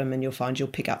the bottom, and you'll find you'll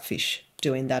pick up fish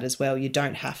doing that as well. You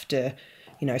don't have to,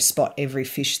 spot every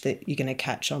fish that you're going to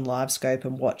catch on live scope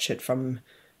and watch it from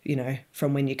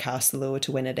when you cast the lure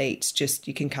to when it eats. Just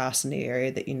you can cast in the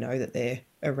area that you know that they're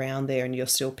around there, and you'll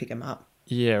still pick them up.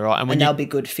 Yeah, right. And they'll be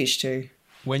good fish too.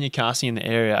 When you're casting in the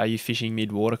area, are you fishing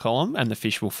mid-water column and the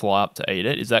fish will fly up to eat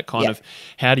it? Is that kind of,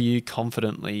 how do you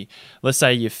confidently, let's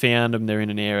say you found them, they're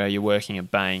in an area, you're working a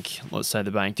bank, let's say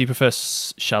the bank. Do you prefer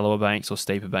shallower banks or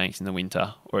steeper banks in the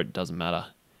winter, or it doesn't matter?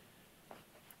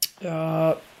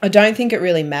 I don't think it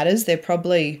really matters. They're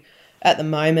probably, at the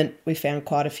moment, we found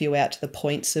quite a few out to the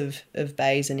points of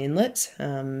bays and inlets.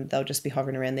 They'll just be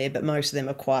hovering around there, but most of them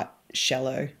are quite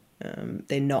shallow.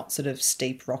 They're not sort of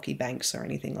steep rocky banks or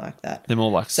anything like that. They're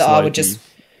more like so slopey, I would just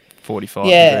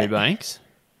 45-degree banks.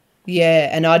 Yeah,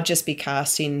 and I'd just be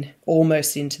casting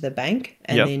almost into the bank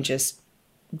and then just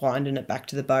winding it back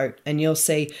to the boat. And you'll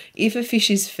see if a fish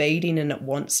is feeding and it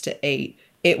wants to eat,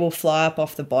 it will fly up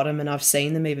off the bottom, and I've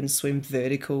seen them even swim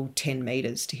vertical 10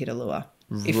 metres to hit a lure.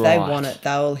 If they want it,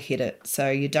 they'll hit it.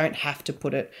 So you don't have to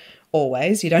put it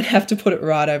always. You don't have to put it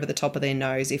right over the top of their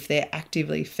nose. If they're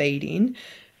actively feeding,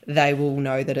 they will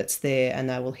know that it's there and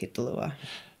they will hit the lure.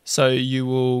 So you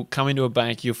will come into a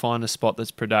bank, you'll find a spot that's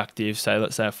productive, say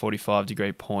let's say a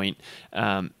 45-degree point,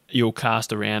 you'll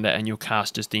cast around it and you'll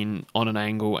cast just in on an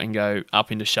angle and go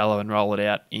up into shallow and roll it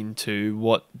out into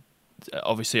what,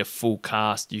 obviously a full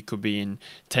cast, you could be in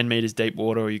 10 metres deep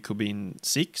water or you could be in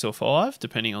 6 or 5,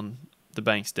 depending on the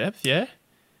bank's depth, yeah?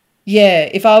 Yeah,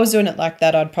 if I was doing it like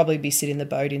that, I'd probably be sitting the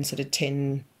boat in sort of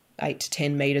 8 to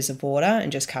 10 metres of water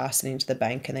and just casting into the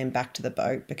bank and then back to the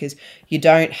boat, because you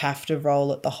don't have to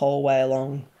roll it the whole way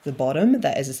along the bottom.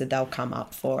 That, as I said, they'll come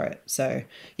up for it. So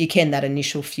you can that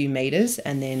initial few metres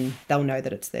and then they'll know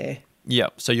that it's there. Yeah,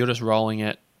 so you're just rolling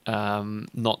it,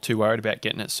 not too worried about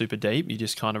getting it super deep. You're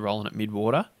just kind of rolling it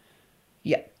mid-water.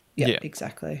 Yeah,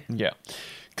 exactly. Yeah.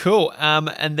 Cool.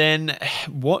 And then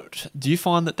what do you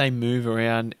find that they move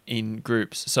around in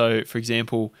groups? So, for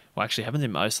example, well, actually happens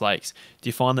in most lakes. Do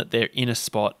you find that they're in a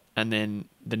spot and then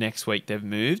the next week they've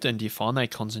moved? And do you find they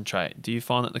concentrate? Do you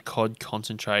find that the cod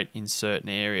concentrate in certain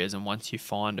areas, and once you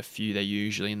find a few, they're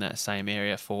usually in that same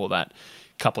area for that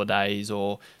couple of days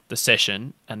or the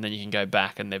session, and then you can go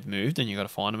back and they've moved and you've got to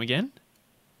find them again?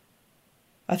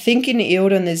 I think in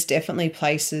Eildon there's definitely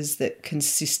places that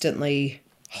consistently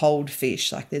hold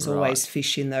fish. Like there's always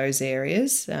fish in those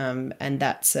areas, and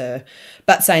that's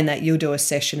but saying that, you'll do a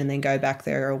session and then go back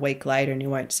there a week later and you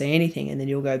won't see anything, and then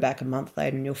you'll go back a month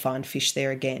later and you'll find fish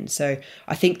there again. So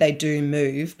I think they do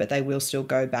move, but they will still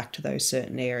go back to those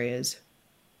certain areas.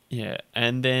 Yeah,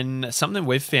 and then something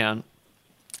we've found,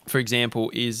 for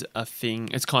example, is a thing,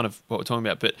 it's kind of what we're talking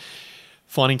about, but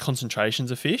finding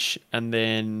concentrations of fish and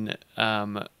then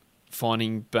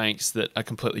finding banks that are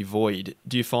completely void.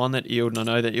 Do you find that Eildon, I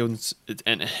know that Eildon's,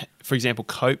 and for example,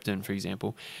 Copton, for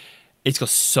example, it's got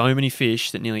so many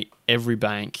fish that nearly every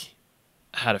bank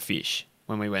had a fish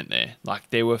when we went there. Like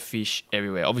there were fish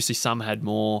everywhere. Obviously some had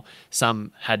more,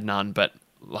 some had none, but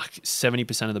like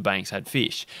 70% of the banks had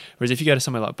fish. Whereas if you go to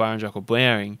somewhere like Burrinjuck or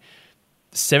Blowering,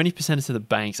 70% of the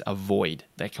banks are void.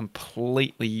 They're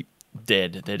completely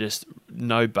dead. They're just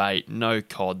no bait, no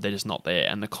cod. They're just not there.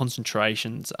 And the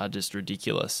concentrations are just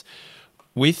ridiculous.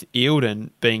 With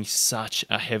Eildon being such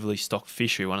a heavily stocked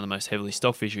fishery, one of the most heavily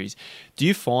stocked fisheries, do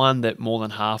you find that more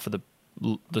than half of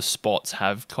the spots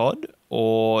have cod?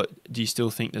 Or do you still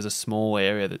think there's a small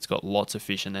area that's got lots of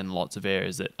fish and then lots of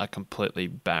areas that are completely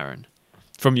barren?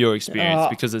 From your experience,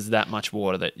 because there's that much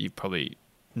water that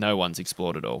no one's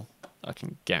explored at all, I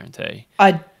can guarantee.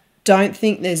 I don't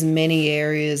think there's many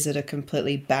areas that are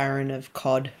completely barren of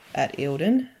cod at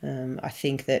Eildon. I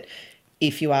think that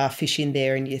if you are fishing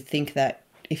there and you think that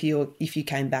if you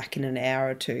came back in an hour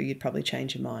or two, you'd probably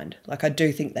change your mind. Like I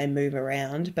do think they move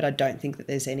around, but I don't think that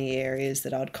there's any areas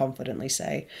that I'd confidently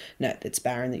say, no, it's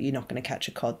barren, that you're not going to catch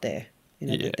a cod there.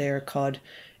 That there are cod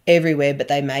everywhere, but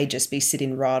they may just be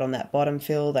sitting right on that bottom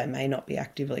fill. They may not be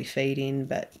actively feeding,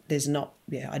 but there's not,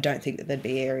 I don't think that there'd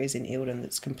be areas in Eildon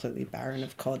that's completely barren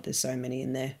of cod. There's so many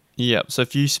in there. Yeah, so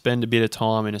if you spend a bit of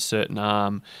time in a certain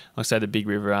arm, like say the Big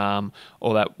River arm,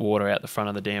 all that water out the front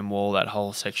of the dam wall, that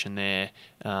whole section there,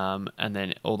 and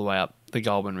then all the way up the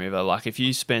Goulburn River, like if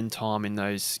you spend time in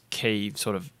those key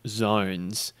sort of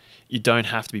zones, you don't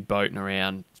have to be boating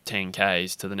around 10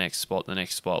 Ks to the next spot,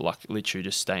 like literally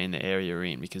just stay in the area you're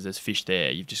in, because there's fish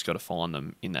there. You've just got to find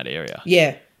them in that area.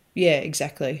 Yeah, Yeah,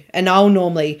 exactly. And I'll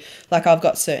normally, like, I've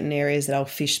got certain areas that I'll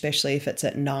fish, especially if it's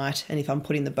at night. And if I'm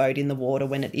putting the boat in the water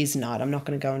when it is night, I'm not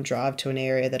going to go and drive to an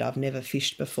area that I've never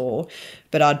fished before.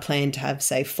 But I'd plan to have,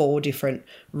 say, 4 different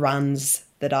runs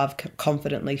that I've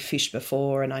confidently fished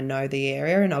before and I know the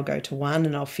area, and I'll go to one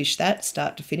and I'll fish that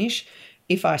start to finish.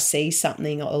 If I see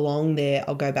something along there,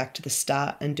 I'll go back to the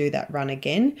start and do that run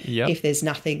again. Yep. If there's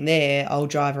nothing there, I'll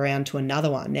drive around to another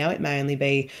one. Now, it may only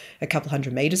be a couple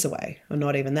hundred metres away, or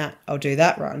not even that. I'll do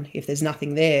that run. If there's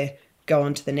nothing there, go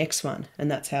on to the next one.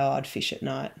 And that's how I'd fish at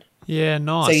night. Yeah,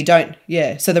 nice. So you don't,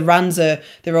 yeah. So the runs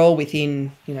they're all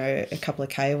within, a couple of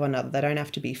K of one another. They don't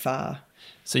have to be far.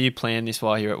 So you plan this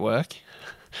while you're at work?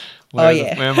 Where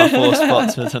are my 4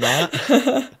 spots for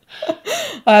tonight?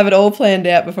 I have it all planned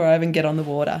out before I even get on the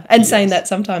water. And saying that,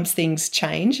 sometimes things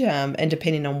change, and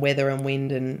depending on weather and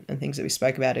wind and things that we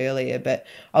spoke about earlier. But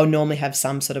I'll normally have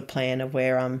some sort of plan of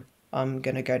where I'm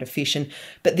going to go to fish.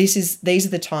 But these are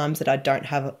the times that I don't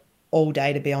have all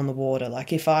day to be on the water.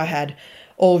 Like if I had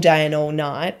all day and all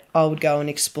night, I would go and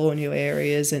explore new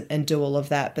areas and do all of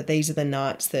that. But these are the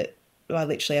nights that I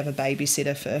literally have a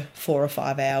babysitter for 4 or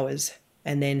 5 hours,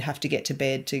 and then have to get to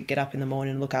bed to get up in the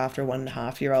morning and look after a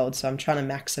 1.5-year-old. So I'm trying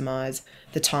to maximise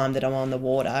the time that I'm on the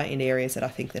water in areas that I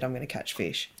think that I'm going to catch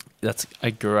fish. That's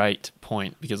a great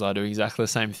point, because I do exactly the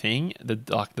same thing. The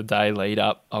day lead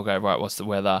up, I'll go, right, what's the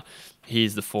weather?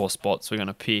 Here's the 4 spots we're going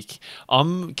to pick.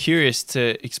 I'm curious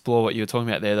to explore what you were talking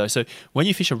about there, though. So when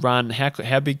you fish a run,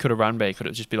 how big could a run be? Could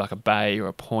it just be like a bay or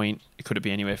a point? Could it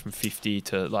be anywhere from 50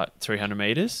 to like 300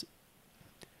 metres?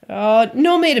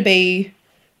 Normally it'd be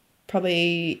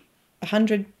probably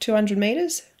 100, 200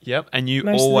 metres. Yep, and you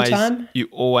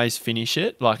always finish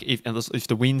it. Like if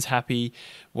the wind's happy,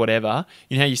 whatever.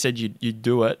 You know how you said you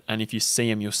do it, and if you see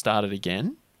them, you'll start it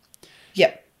again.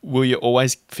 Yep. Will you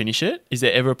always finish it? Is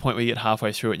there ever a point where you get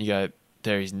halfway through it and you go,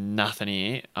 there is nothing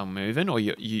here, I'm moving? Or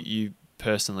you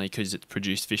personally, because it's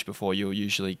produced fish before, you'll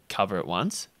usually cover it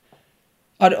once?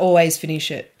 I'd always finish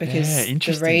it, because the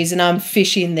interesting. reason I'm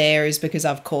fishing there is because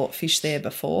I've caught fish there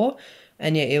before.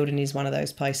 And yeah, Eildon is one of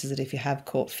those places that if you have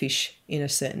caught fish in a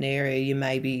certain area,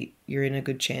 you're in a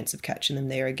good chance of catching them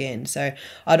there again. So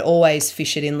I'd always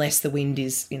fish it unless the wind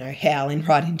is, howling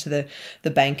right into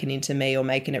the bank and into me or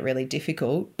making it really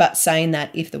difficult. But saying that,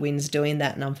 if the wind's doing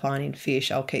that and I'm finding fish,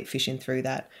 I'll keep fishing through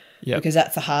that. Yep. Because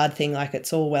that's the hard thing. Like,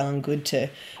 it's all well and good to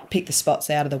pick the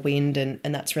spots out of the wind, and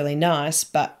that's really nice.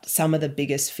 But some of the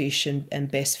biggest fish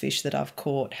and best fish that I've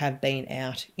caught have been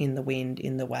out in the wind,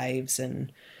 in the waves,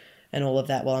 and all of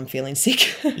that while I'm feeling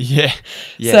sick. Yeah,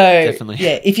 so, definitely.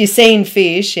 Yeah, if you're seeing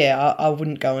fish, I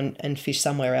wouldn't go and fish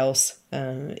somewhere else,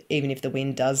 even if the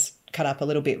wind does cut up a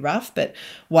little bit rough. But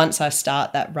once I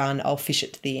start that run, I'll fish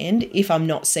it to the end. If I'm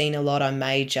not seeing a lot, I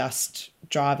may just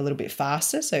drive a little bit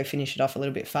faster, so finish it off a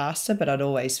little bit faster, but I'd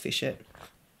always fish it.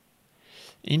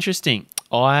 Interesting.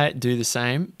 I do the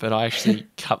same, but I actually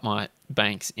cut my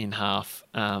banks in half,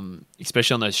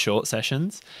 especially on those short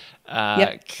sessions,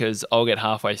 because I'll get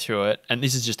halfway through it, and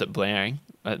this is just at blaring,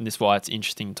 and this is why it's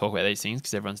interesting to talk about these things,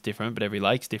 because everyone's different, but every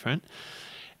lake's different.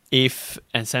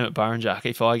 And same at Burrinjuck,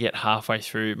 if I get halfway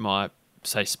through my,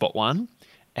 say, spot 1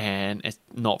 and it's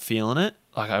not feeling it,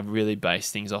 like I really base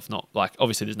things off, not like,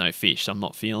 obviously there's no fish, so I'm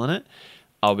not feeling it,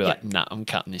 I'll be like, nah, I'm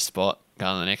cutting this spot,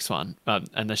 going to the next one.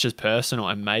 And that's just personal,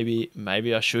 and maybe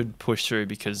I should push through,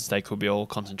 because they could be all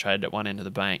concentrated at one end of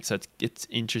the bank. So it's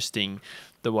interesting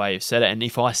the way you've said it. And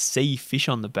if I see fish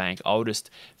on the bank, I'll just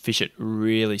fish it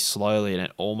really slowly, and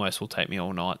it almost will take me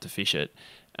all night to fish it.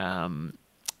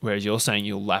 Whereas you're saying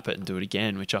you'll lap it and do it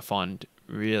again, which I find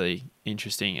really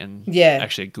interesting, and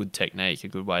actually a good technique, a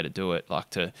good way to do it, like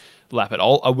to lap it.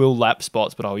 I will lap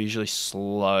spots, but I'll usually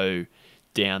slow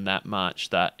down that much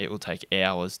that it will take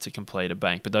hours to complete a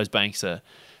bank. But those banks they're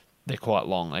quite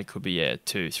long. They could be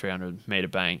 200-300 meter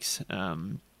banks.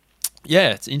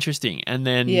 It's interesting. And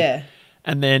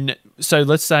then so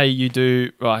let's say you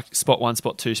do like spot 1,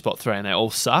 spot 2, spot 3, and they all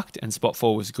sucked, and spot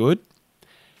 4 was good.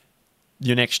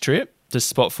 Your next trip, does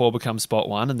spot 4 become spot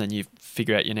 1, and then you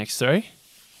figure out your next 3?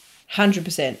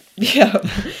 100%. Yeah.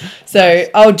 So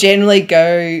I'll generally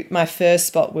go, my first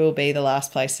spot will be the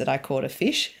last place that I caught a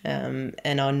fish, and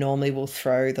I normally will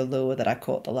throw the lure that I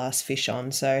caught the last fish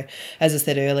on. So as I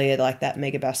said earlier, like that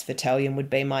Megabass Battalion would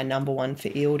be my number 1 for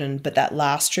Eildon. But that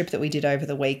last trip that we did over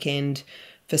the weekend,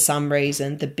 for some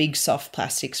reason, the big soft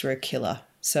plastics were a killer.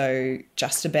 So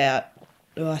just about,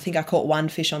 I think I caught 1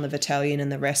 fish on the Battalion,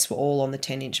 and the rest were all on the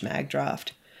 10-inch mag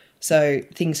draft. So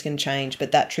things can change,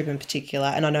 but that trip in particular,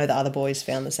 and I know the other boys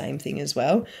found the same thing as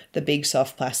well, the big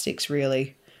soft plastics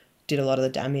really did a lot of the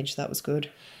damage. That was good.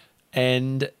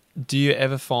 And Do you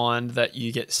ever find that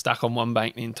you get stuck on one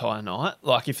bank the entire night?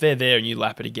 Like if they're there and you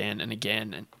lap it again and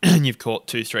again and you've caught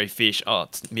 2-3 fish,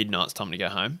 it's midnight, it's time to go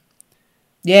home?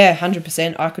 Yeah,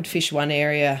 100%. I could fish one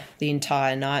area the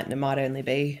entire night and it might only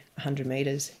be 100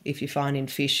 metres. If you're finding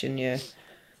fish and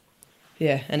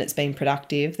and it's been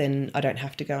productive, then I don't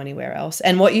have to go anywhere else.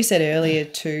 And what you said earlier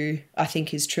too, I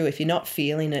think is true. If you're not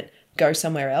feeling it, go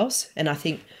somewhere else. And I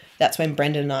think that's when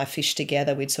Brendan and I fished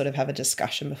together. We'd sort of have a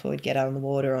discussion before we'd get out on the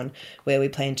water on where we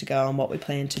plan to go and what we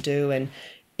plan to do. And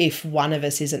if one of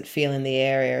us isn't feeling the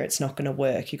area, it's not going to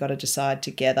work. You've got to decide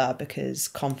together because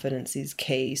confidence is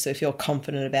key. So if you're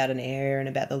confident about an area and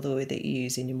about the lure that you're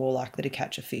using, you're more likely to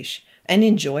catch a fish and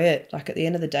enjoy it. Like at the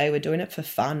end of the day, we're doing it for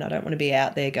fun. I don't want to be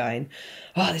out there going,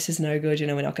 this is no good.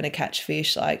 We're not going to catch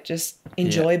fish. Like just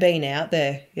enjoy being out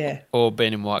there. Yeah. Or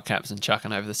being in white caps and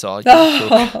chucking over the side. Take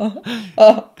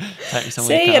me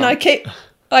somewhere. See, and I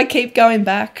keep going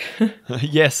back.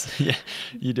 Yes, yeah,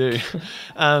 you do.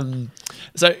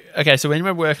 So when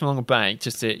we're working along a bank,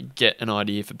 just to get an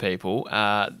idea for people,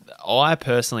 I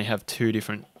personally have two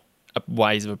different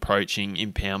ways of approaching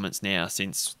impoundments now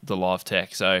since the live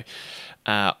tech. So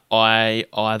I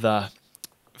either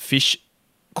fish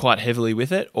quite heavily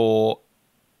with it or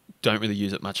don't really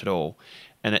use it much at all.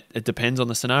 And it depends on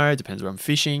the scenario, it depends where I'm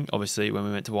fishing. Obviously, when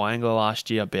we went to Wyangler last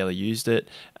year, I barely used it.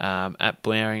 At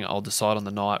Blowering, I'll decide on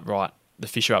the night, right, the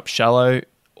fish are up shallow.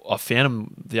 I found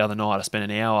them the other night. I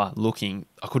spent an hour looking.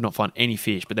 I could not find any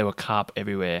fish, but there were carp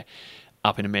everywhere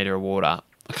up in a metre of water.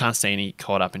 I can't see any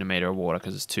cod up in a metre of water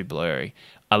because it's too blurry.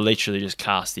 I literally just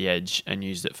cast the edge and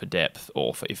used it for depth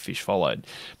or for if fish followed.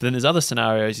 But then there's other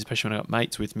scenarios, especially when I've got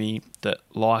mates with me that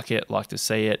like to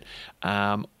see it,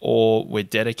 or we're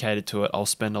dedicated to it. I'll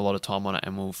spend a lot of time on it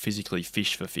and we'll physically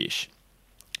fish for fish.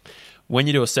 When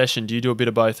you do a session, do you do a bit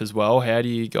of both as well? How do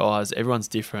you guys, everyone's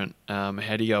different, how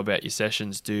do you go about your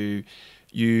sessions? Do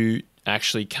you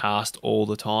actually cast all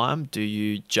the time? Do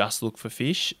you just look for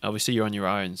fish? Obviously you're on your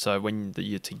own, so when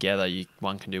you're together,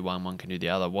 one can do one can do the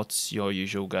other. What's your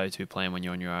usual go-to plan when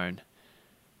you're on your own?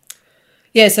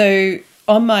 Yeah, so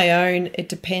on my own, it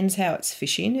depends how it's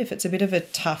fishing. If it's a bit of a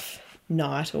tough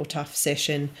night or tough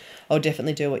session, I'll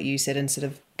definitely do what you said and sort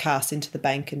of cast into the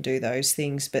bank and do those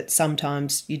things. But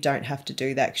sometimes you don't have to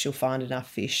do that because you'll find enough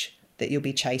fish that you'll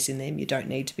be chasing them. You don't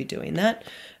need to be doing that.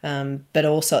 But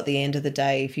also at the end of the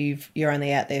day, if you're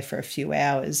only out there for a few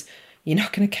hours, you're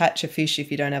not going to catch a fish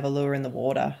if you don't have a lure in the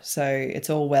water. So it's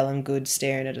all well and good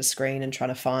staring at a screen and trying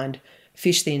to find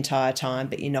fish the entire time,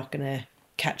 but you're not going to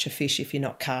catch a fish if you're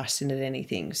not casting at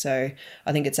anything. So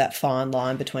I think it's that fine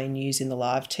line between using the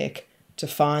live tech to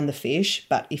find the fish,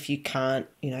 but if you can't,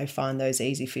 find those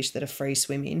easy fish that are free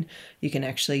swimming, you can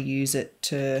actually use it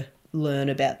to learn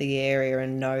about the area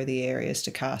and know the areas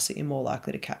to cast that you're more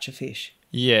likely to catch a fish.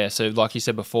 Yeah, so like you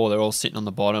said before, they're all sitting on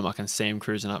the bottom. I can see them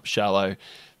cruising up shallow.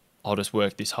 I'll just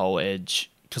work this whole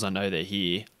edge because I know they're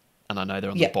here and I know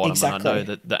they're on the bottom. Exactly. And I know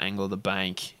that the angle of the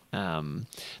bank.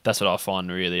 That's what I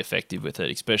find really effective with it,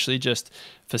 especially just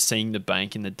for seeing the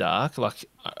bank in the dark. Like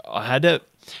I had to,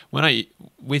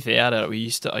 without it, I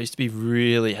used to be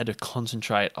really had to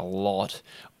concentrate a lot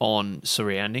on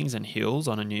surroundings and hills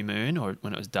on a new moon or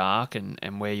when it was dark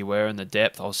and where you were in the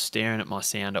depth. I was staring at my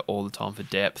sounder all the time for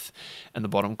depth and the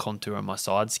bottom contour on my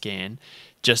side scan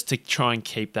just to try and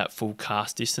keep that full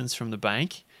cast distance from the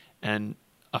bank. And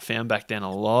I found back then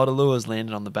a lot of lures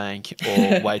landed on the bank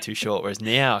or way too short, whereas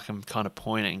now I can kind of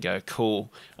point it and go, cool,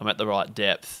 I'm at the right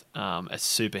depth. It's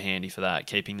super handy for that,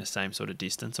 keeping the same sort of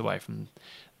distance away from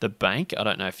the bank. I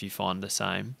don't know if you find the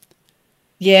same.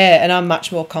 Yeah, and I'm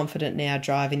much more confident now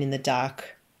driving in the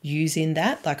dark using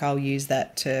that. Like I'll use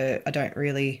that I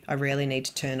rarely need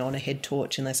to turn on a head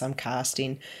torch unless I'm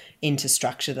casting into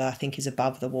structure that I think is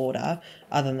above the water.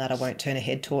 Other than that, I won't turn a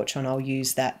head torch on. I'll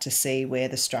use that to see where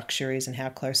the structure is and how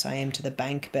close I am to the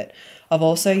bank. But I've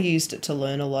also used it to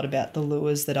learn a lot about the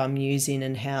lures that I'm using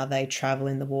and how they travel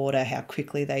in the water, how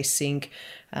quickly they sink,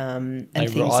 and they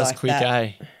things rise like quick, that.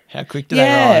 eh? How quick do they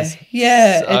rise?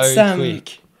 Yeah, so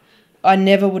quick. I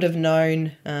never would have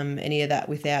known any of that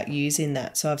without using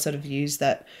that. So I've sort of used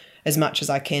that as much as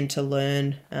I can to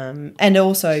learn and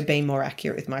also be more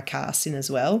accurate with my casting as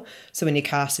well. So when you're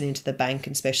casting into the bank,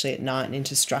 and especially at night and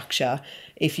into structure,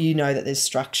 if you know that there's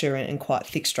structure and quite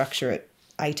thick structure at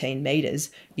 18 metres,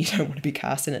 you don't want to be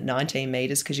casting at 19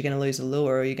 metres because you're going to lose a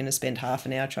lure or you're going to spend half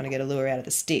an hour trying to get a lure out of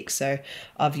the stick. So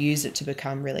I've used it to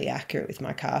become really accurate with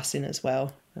my casting as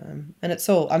well. And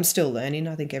I'm still learning.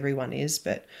 I think everyone is,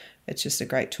 but it's just a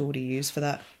great tool to use for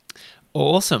that.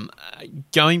 Awesome.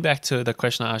 Going back to the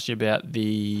question I asked you about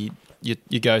your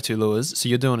go-to lures. So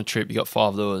you're doing a trip, you got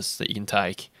 5 lures that you can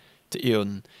take. to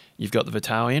Eildon, you've got the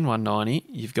Battalion 190,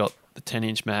 you've got the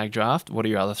 10-inch mag draft. What are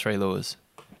your other 3 lures?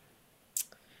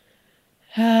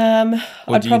 Or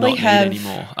I'd do you probably not have need any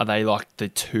more? Are they like the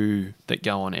 2 that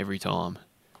go on every time?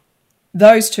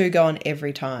 those 2 go on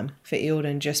every time for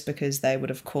Eildon, just because they would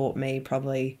have caught me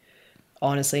probably,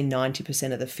 honestly,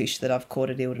 90% of the fish that I've caught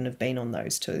at Eildon have been on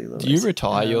those 2 lures. Do you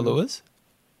retire your lures?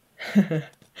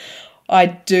 I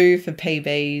do for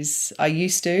PBs. I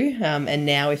used to, and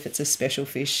now if it's a special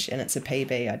fish and it's a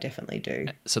PB, I definitely do.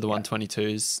 So the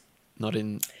 122's not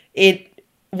in...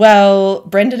 Well,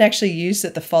 Brendan actually used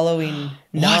it the following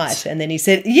night, and then he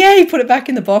said, he put it back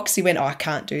in the box. He went, I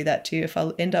can't do that to you if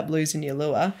I end up losing your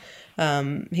lure.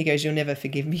 He goes, you'll never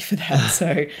forgive me for that.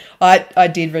 So I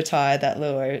did retire that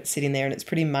lure. It's sitting there and it's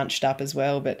pretty munched up as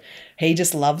well, but he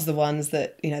just loves the ones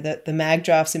that, the mag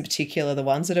drafts in particular, the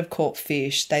ones that have caught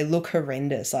fish, they look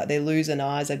horrendous. Like, they're losing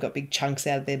eyes. They've got big chunks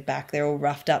out of their back. They're all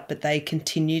roughed up, but they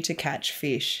continue to catch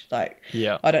fish. Like,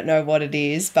 I don't know what it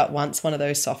is, but once one of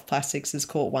those soft plastics has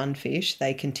caught one fish,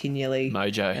 they continually...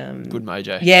 Mojo. Good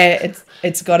mojo. Yeah,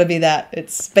 it's got to be that.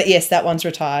 But yes, that one's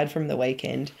retired from the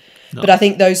weekend. Nice. But I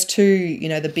think those 2,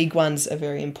 the big ones are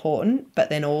very important, but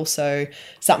then also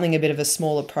something a bit of a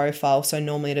smaller profile. So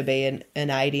normally it'd be an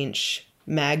 8-inch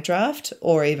mag draft,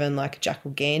 or even like a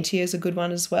Jackal Gantier is a good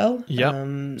one as well.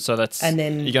 Yep. So that's... And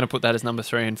then you're going to put that as number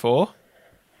 3 and 4?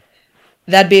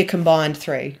 That'd be a combined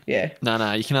 3, yeah.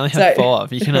 No, you can only have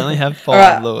 5. You can only have 5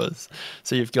 right. lures.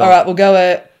 So you've got... All right,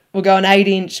 we'll go an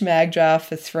 8-inch mag draft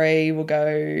for 3. We'll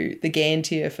go the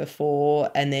Gantier for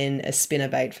 4, and then a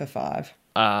spinnerbait for 5.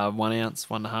 1 ounce,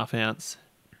 1.5 ounce.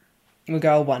 We'll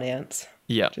go a 1 ounce.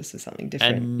 Yeah. Just as something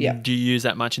different. And do you use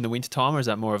that much in the winter time, or is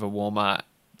that more of a warmer,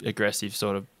 aggressive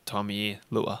sort of time of year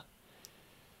lure?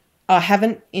 I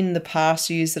haven't in the past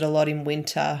used it a lot in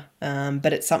winter,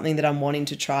 but it's something that I'm wanting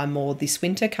to try more this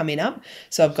winter coming up.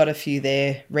 So I've got a few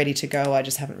there ready to go. I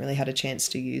just haven't really had a chance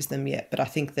to use them yet. But I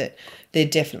think that there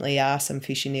definitely are some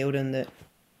fish in Eildon that,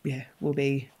 will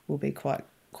be quite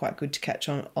good to catch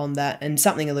on that. And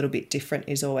something a little bit different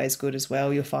is always good as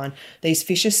well. You'll find these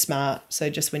fish are smart. So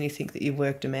just when you think that you've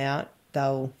worked them out,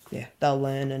 they'll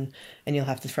learn, and you'll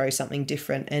have to throw something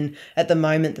different. And at the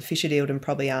moment, the fish at Eildon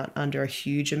probably aren't under a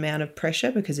huge amount of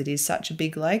pressure because it is such a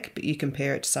big lake, but you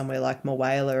compare it to somewhere like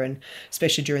Moala, and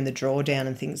especially during the drawdown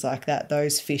and things like that,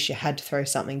 those fish, you had to throw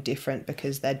something different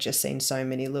because they'd just seen so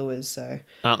many lures. So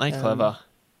aren't they clever?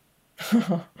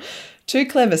 Too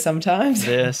clever sometimes.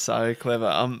 They're so clever.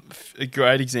 A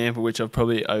great example, which I've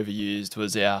probably overused,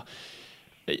 was our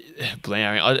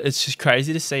blowering. It's just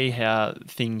crazy to see how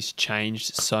things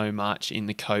changed so much in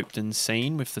the Copeton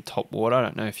scene with the top water. I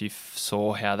don't know if you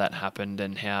saw how that happened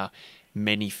and how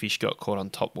many fish got caught on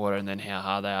top water and then how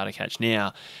hard they are to catch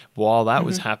now. While that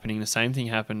was happening, the same thing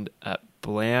happened at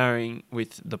Blowering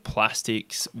with the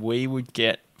plastics. We would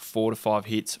get 4 to 5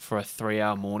 hits for a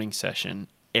 3-hour morning session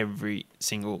every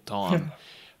single time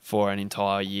for an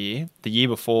entire year. The year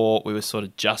before, we were sort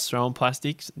of just throwing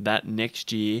plastics. That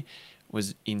next year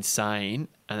was insane.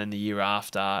 And then the year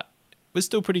after was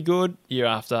still pretty good. Year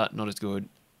after, not as good.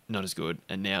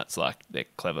 And now it's like they're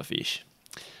clever fish.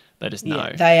 They just know.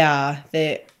 Yeah, they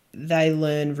are. They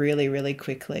learn really, really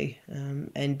quickly.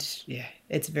 And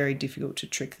it's very difficult to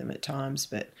trick them at times.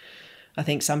 But I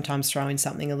think sometimes throwing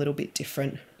something a little bit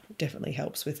different definitely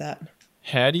helps with that.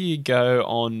 How do you go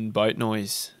on boat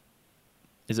noise?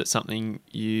 Is it something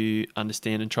you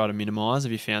understand and try to minimise?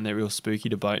 Have you found they're real spooky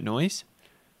to boat noise?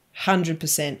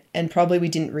 100%. And probably we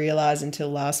didn't realise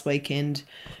until last weekend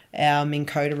our Minn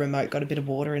Kota remote got a bit of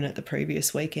water in it the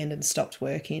previous weekend and stopped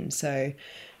working. So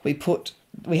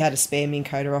we had a spare Minn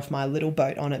Kota off my little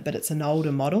boat on it, but it's an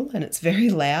older model and it's very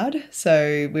loud.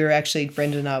 So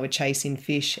Brendan and I were chasing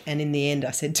fish, and in the end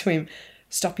I said to him,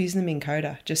 stop using the Minn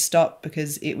Kota. Just stop,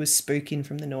 because it was spooking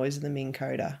from the noise of the Minn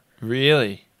Kota.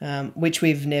 Really? Which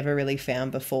we've never really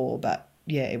found before, but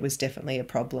it was definitely a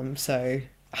problem. So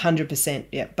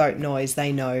 100%, boat noise,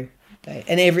 they know.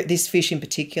 This fish in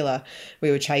particular,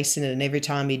 we were chasing it, and every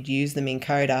time he'd use the Minn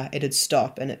Kota, it'd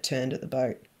stop and it turned at the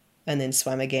boat and then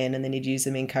swam again, and then he'd use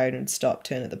the Minn Kota and stop,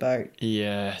 turn at the boat.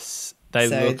 Yes. They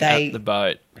look at the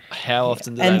boat. How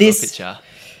often do they look at you?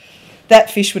 That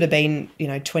fish would have been,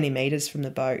 20 metres from the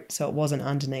boat, so it wasn't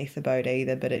underneath the boat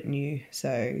either, but it knew.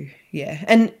 So,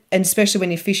 and especially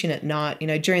when you're fishing at night,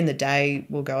 during the day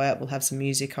we'll go out, we'll have some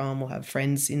music on, we'll have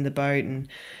friends in the boat, and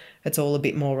it's all a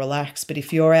bit more relaxed. But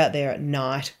if you're out there at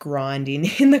night grinding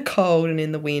in the cold and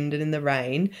in the wind and in the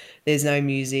rain, there's no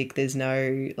music, there's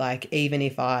no, even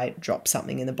if I drop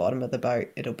something in the bottom of the boat,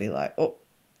 it'll be like, oh,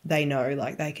 they know,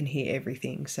 they can hear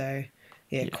everything. So...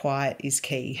 Yeah, quiet is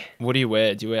key. What do you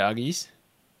wear? Do you wear Uggies?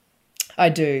 I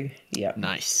do. Yeah.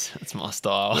 Nice. That's my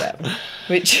style. Yeah.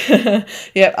 Which,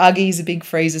 yeah, Uggies, a big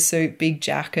freezer suit, big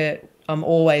jacket. I'm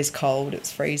always cold.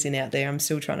 It's freezing out there. I'm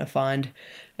still trying to find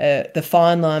the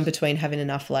fine line between having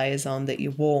enough layers on that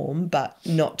you're warm, but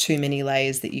not too many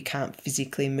layers that you can't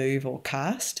physically move or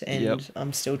cast. And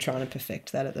I'm still trying to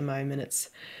perfect that at the moment.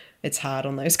 It's hard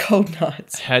on those cold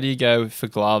nights. How do you go for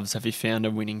gloves? Have you found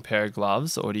a winning pair of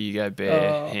gloves, or do you go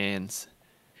bare hands?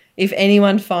 If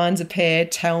anyone finds a pair,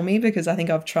 tell me, because I think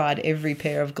I've tried every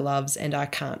pair of gloves and I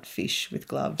can't fish with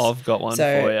gloves. I've got one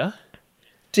for you.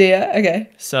 Do you? Okay.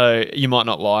 So you might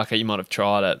not like it, you might have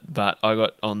tried it, but I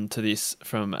got onto this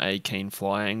from a keen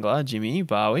fly angler, Jimmy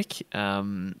Barwick.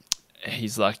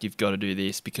 He's like, you've got to do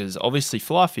this because obviously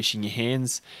fly fishing, your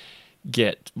hands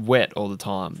get wet all the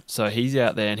time. So he's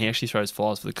out there and he actually throws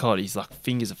flies for the cod. He's like,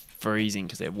 fingers are freezing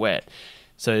because they're wet.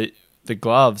 So the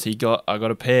gloves I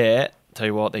got a pair. Tell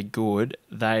you what, they're good.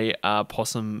 They are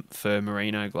possum fur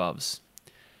merino gloves.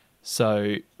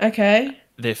 So okay,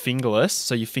 they're fingerless,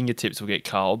 so your fingertips will get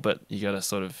cold, but you got to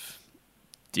sort of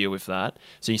deal with that.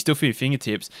 So you still feel your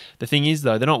fingertips. The thing is,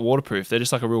 though, they're not waterproof. They're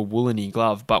just like a real wooleny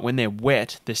glove, but when they're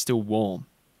wet, they're still warm.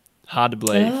 Hard to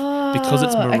believe. Because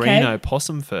it's merino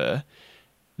possum fur,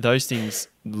 those things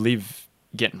live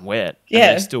getting wet and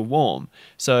they're still warm.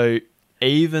 So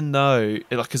even though,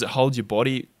 because it holds your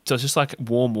body, so it's just like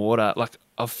warm water. Like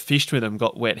I've fished with them,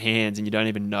 got wet hands, and you don't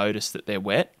even notice that they're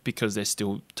wet because they're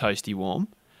still toasty warm.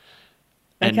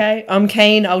 And okay, I'm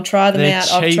keen. I'll try them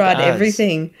out. I've tried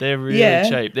everything. They're really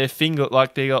cheap. They're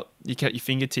you cut your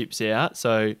fingertips out.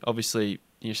 So obviously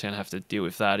you're just gonna have to deal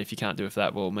with that. If you can't deal with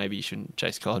that, well, maybe you shouldn't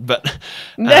chase cod. But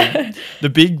the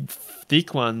big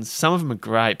thick ones, some of them are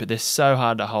great, but they're so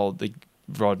hard to hold the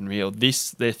rod and reel.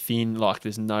 They're thin. Like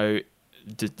there's no.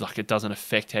 Like it doesn't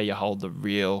affect how you hold the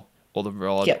reel or the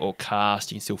rod or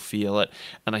cast. You can still feel it,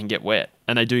 and they can get wet,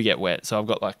 and they do get wet. So I've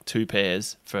got like 2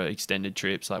 pairs for extended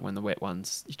trips. Like when the wet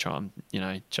ones, you try and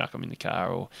chuck them in the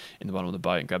car or in the bottom of the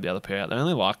boat and grab the other pair out. They're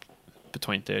only like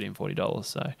between $30 and $40.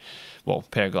 So, well, a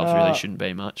pair of gloves really shouldn't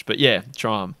be much, but yeah,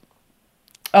 try them.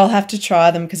 I'll have to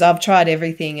try them because I've tried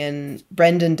everything, and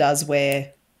Brendan does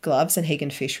wear gloves and he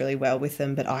can fish really well with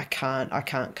them, but I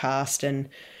can't cast and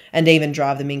even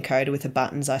drive the Minn Kota with the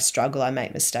buttons. I struggle. I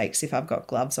make mistakes if I've got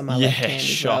gloves on my left hand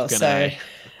as well. So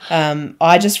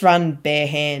I just run bare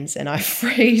hands and I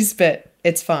freeze, but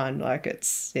it's fine. Like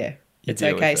it's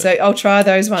okay. So I'll try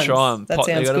those ones. Try them. That sounds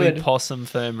they got to good. be possum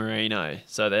fur merino.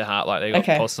 So they're hard. Like they got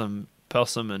possum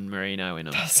and merino in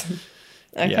them. Possum.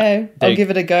 Okay, I'll give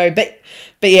it a go. But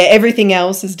yeah, everything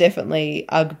else is definitely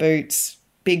Ugg boots,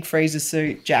 big freezer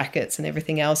suit, jackets and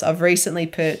everything else. I've recently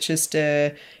purchased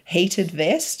a heated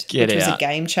vest, which was a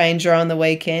game changer on the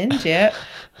weekend. Yeah.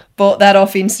 Bought that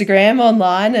off Instagram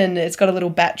online, and it's got a little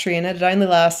battery in it. It only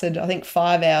lasted, I think,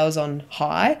 5 hours on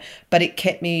high, but it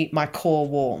kept my core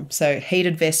warm. So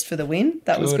heated vest for the win.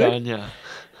 That was good. On ya.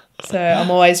 So I'm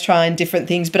always trying different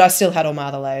things, but I still had all my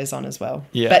other layers on as well.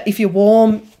 Yeah. But if you're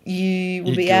warm, you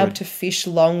will be able to fish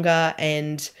longer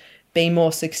and be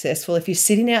more successful. If you're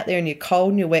sitting out there and you're cold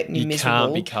and you're wet and you're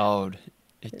miserable. You can't be cold.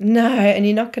 No, and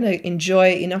you're not going to enjoy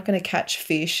it. You're not going to catch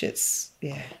fish.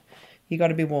 You got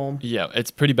to be warm. Yeah,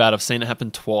 it's pretty bad. I've seen it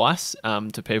happen twice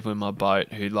to people in my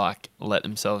boat who let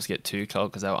themselves get too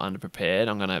cold because they were underprepared.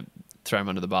 I'm going to throw him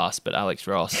under the bus, but Alex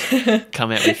Ross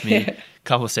come out with me a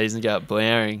couple of seasons ago at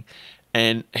Blowering,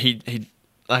 and he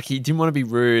didn't want to be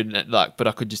rude, but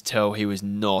I could just tell he was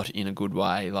not in a good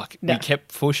way. We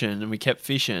kept pushing and we kept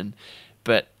fishing,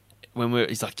 but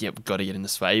he's like, we've got to get in the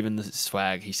swag. Even the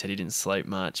swag, he said he didn't sleep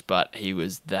much, but he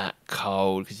was that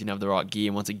cold because you didn't have the right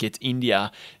gear. Once it gets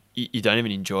India, you don't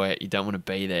even enjoy it. You don't want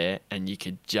to be there, and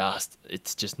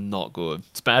it's just not good.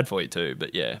 It's bad for you too,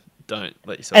 but yeah, don't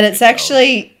let yourself And it's get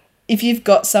actually... cold. If you've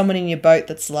got someone in your boat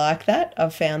that's like that,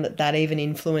 I've found that even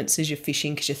influences your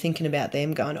fishing because you're thinking about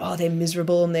them going, oh, they're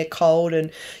miserable and they're cold, and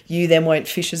you then won't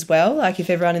fish as well. Like if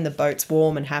everyone in the boat's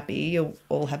warm and happy, you'll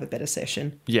all have a better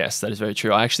session. Yes, that is very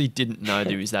true. I actually didn't know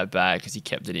that he was that bad because he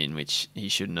kept it in, which he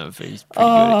shouldn't have. He's pretty good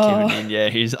at keeping it in.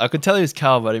 Yeah, I could tell he was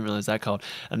cold, but I didn't realise that cold.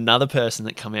 Another person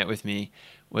that came out with me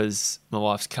was my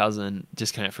wife's cousin.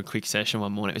 Just came out for a quick session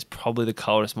one morning. It was probably the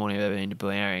coldest morning I've ever been to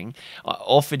Blowering. I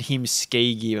offered him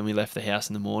ski gear when we left the house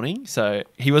in the morning. So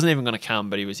he wasn't even going to come,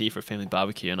 but he was here for a family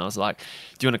barbecue. And I was like,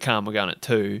 do you want to come? We're going at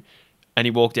 2. And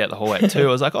he walked out the hallway at 2.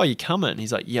 I was like, oh, you coming?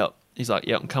 He's like, yep. He's like,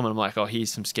 yep, I'm coming. I'm like, oh,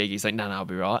 here's some ski gear. He's like, no, I'll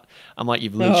be right. I'm like,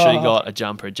 you've literally got a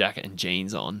jumper, a jacket and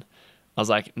jeans on. I was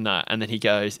like, no. And then he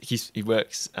goes, he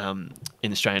works in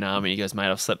the Australian Army. He goes, mate,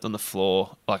 I've slept on the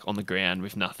floor, like on the ground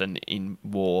with nothing in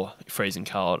war, freezing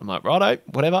cold. I'm like, righto,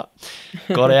 whatever.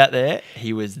 Got out there.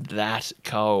 He was that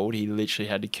cold. He literally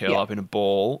had to curl up in a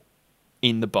ball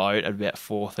in the boat at about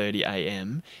 4:30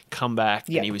 a.m., come back,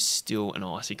 and he was still an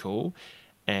icicle.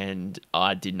 And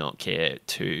I did not care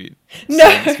two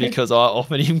cents because I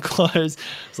offered him clothes.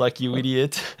 I was like, you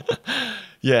idiot.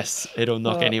 Yes, it'll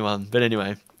knock anyone. But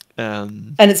anyway.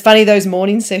 And it's funny, those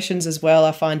morning sessions as well,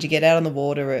 I find you get out on the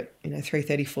water at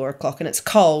 3:30, 4 o'clock, and it's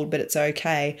cold, but it's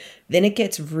okay. Then it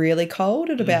gets really cold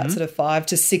at about sort of 5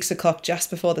 to 6 o'clock, just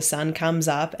before the sun comes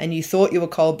up, and you thought you were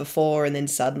cold before, and then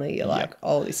suddenly you're like,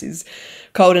 oh, this is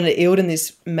cold. And at Eildon,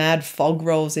 this mad fog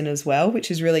rolls in as well, which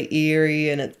is really eerie,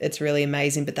 and it's really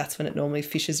amazing, but that's when it normally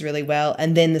fishes really well.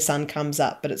 And then the sun comes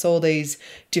up, but it's all these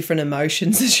different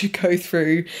emotions as you go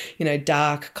through,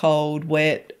 dark, cold,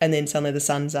 wet, and then suddenly the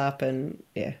sun's up, and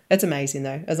yeah, it's amazing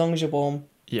though. As long as you're warm,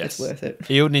 it's worth it.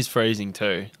 Eildon is freezing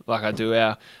too. Like, I do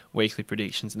our weekly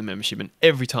predictions in the membership, and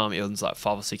every time Eildon's like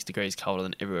 5 or 6 degrees colder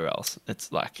than everywhere else.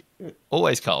 It's like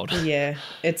always cold. Yeah,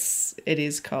 it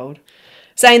is cold.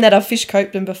 Saying that, I've fished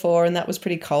Copedon before, and that was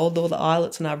pretty cold. All the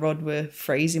eyelets on our rod were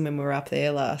freezing when we were up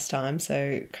there last time.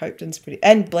 So Copedon's pretty,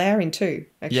 and Blowering too,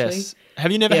 actually. Yes.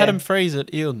 Have you never had them freeze at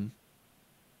Eildon?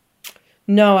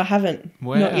 No, I haven't.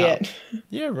 Wow. Not yet.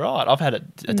 Yeah, right. I've had it.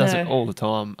 It does it all the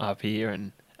time up here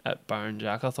and at Burren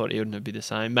Jack. I thought Eildon would be the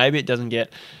same. Maybe it doesn't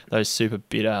get those super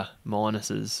bitter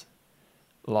minuses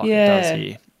like it does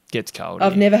here. Gets cold.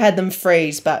 I've never had them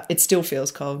freeze, but it still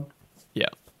feels cold. Yeah.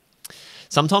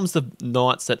 Sometimes the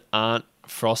nights that aren't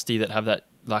frosty, that have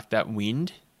that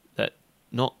wind, that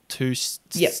not too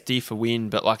stiff a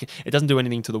wind, but like it doesn't do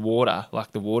anything to the water.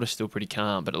 Like the water's still pretty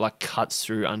calm, but it like cuts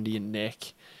through under your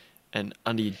neck and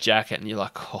under your jacket, and you're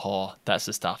like, oh, that's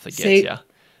the stuff that gets you.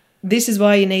 This is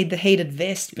why you need the heated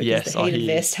vest, because the heated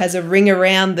vest has a ring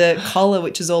around the collar,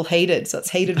 which is all heated. So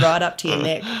it's heated right up to your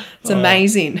neck. It's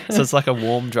amazing. So it's like a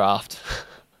warm draft.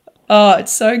 Oh,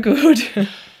 it's so good.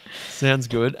 Sounds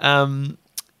good.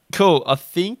 Cool. I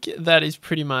think that is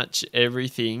pretty much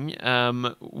everything.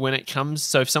 When it comes,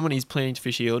 so if someone is planning to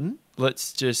fish Eildon,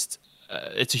 let's just,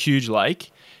 it's a huge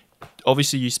lake.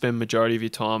 Obviously, you spend majority of your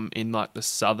time in like the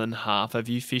southern half. Have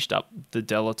you fished up the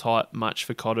Delatite much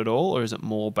for cod at all, or is it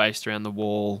more based around the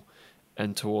wall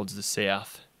and towards the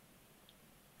south?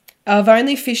 I've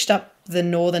only fished up the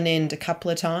northern end a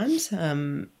couple of times,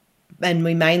 and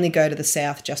we mainly go to the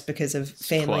south just because of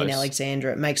family in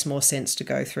Alexandra. It makes more sense to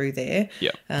go through there.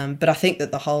 Yeah. But I think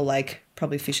that the whole lake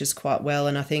probably fishes quite well,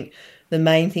 and I think the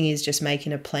main thing is just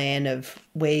making a plan of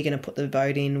where you're going to put the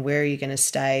boat in, where you're going to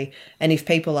stay. And if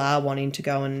people are wanting to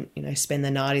go and, spend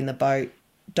the night in the boat,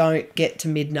 don't get to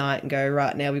midnight and go,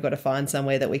 right, now we've got to find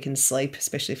somewhere that we can sleep,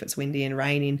 especially if it's windy and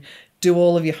raining. Do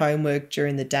all of your homework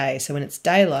during the day. So when it's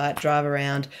daylight, drive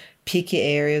around, pick your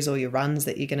areas or your runs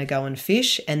that you're going to go and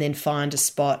fish, and then find a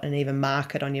spot and even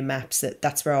mark it on your maps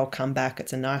that's where I'll come back.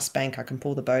 It's a nice bank. I can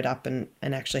pull the boat up and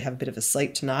actually have a bit of a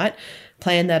sleep tonight.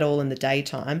 Plan that all in the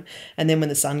daytime. And then when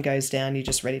the sun goes down, you're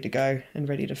just ready to go and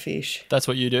ready to fish. That's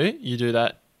what you do? You do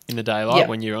that in the daylight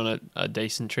when you're on a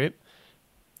decent trip?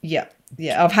 Yeah.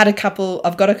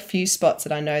 I've got a few spots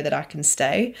that I know that I can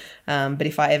stay. But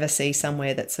if I ever see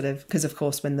somewhere that's sort of, because of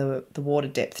course when the water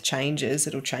depth changes,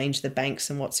 it'll change the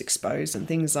banks and what's exposed and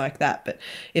things like that. But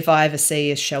if I ever see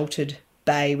a sheltered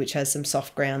bay which has some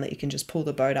soft ground that you can just pull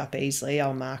the boat up easily,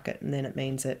 I'll mark it, and then it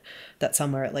means that that's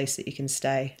somewhere at least that you can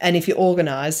stay. And if you're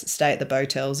organised, stay at the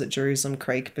Botels at Jerusalem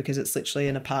Creek, because it's literally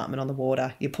an apartment on the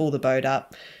water. You pull the boat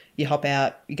up, you hop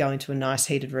out, you go into a nice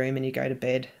heated room and you go to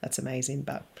bed. That's amazing.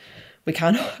 But we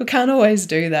can't always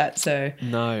do that. So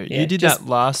no, you did that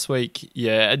last week.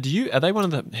 Yeah. Are they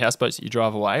one of the houseboats that you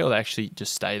drive away, or they actually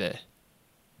just stay there?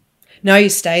 No, you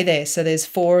stay there. So there's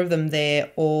 4 of them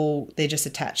there. They're just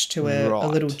attached to a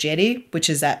little jetty, which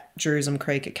is at Jerusalem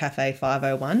Creek at Cafe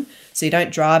 501. So you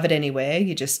don't drive it anywhere.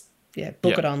 You just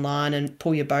book it online and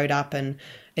pull your boat up, and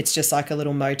it's just like a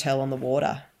little motel on the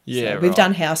water. Yeah, so we've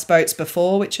done houseboats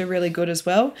before, which are really good as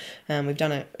well. We've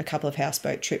done a couple of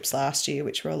houseboat trips last year,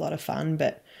 which were a lot of fun.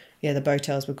 But yeah, the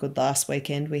Botels were good last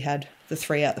weekend. We had the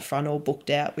 3 out the front all booked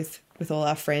out with all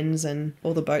our friends and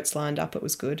all the boats lined up. It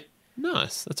was good.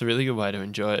 Nice. That's a really good way to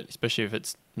enjoy it, especially if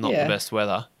it's not the best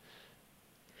weather.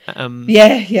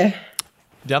 Yeah.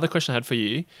 The other question I had for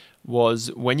you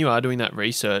was when you are doing that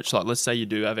research, like let's say you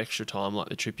do have extra time, like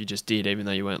the trip you just did, even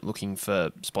though you weren't looking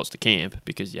for spots to camp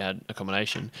because you had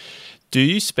accommodation. Do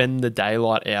you spend the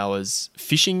daylight hours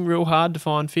fishing real hard to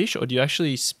find fish, or do you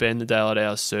actually spend the daylight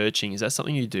hours searching? Is that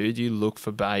something you do? Do you look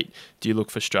for bait? Do you look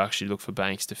for structure? Do you look for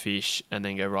banks to fish and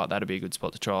then go, right, that'd be a good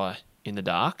spot to try in the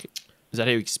dark? Is that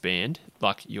how you expand,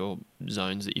 like, your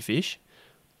zones that you fish?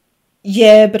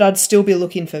 Yeah, but I'd still be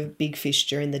looking for big fish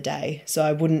during the day. So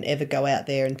I wouldn't ever go out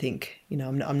there and think,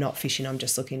 I'm not fishing, I'm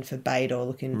just looking for bait or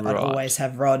looking. Right. I'd always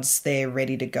have rods there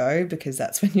ready to go because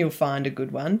that's when you'll find a good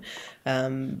one.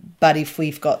 But if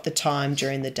we've got the time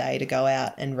during the day to go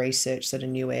out and research sort of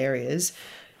new areas,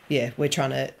 yeah, we're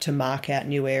trying to mark out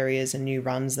new areas and new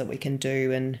runs that we can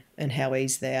do and how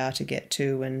easy they are to get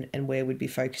to and where we'd be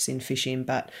focusing fishing.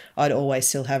 But I'd always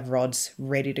still have rods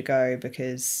ready to go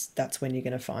because that's when you're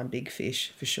going to find big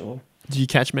fish for sure. Do you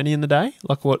catch many in the day?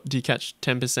 Like, what, do you catch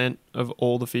 10% of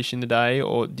all the fish in the day,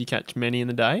 or do you catch many in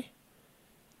the day?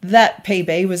 That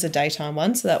PB was a daytime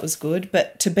one, so that was good.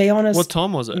 But to be honest... What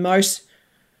time was it?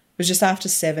 It was just after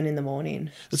 7 in the morning.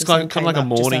 It's So kind of like a up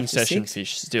just morning after session 6.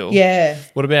 fish still. Yeah.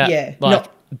 What about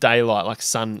Not daylight, like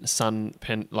sun on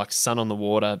the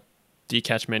water? Do you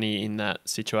catch many in that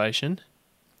situation?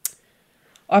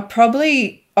 I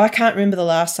can't remember the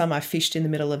last time I fished in the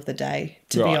middle of the day,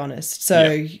 to be honest.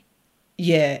 So,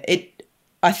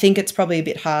 I think it's probably a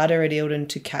bit harder at Eildon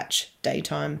to catch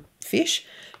daytime fish.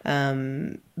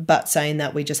 But saying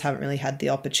that, we just haven't really had the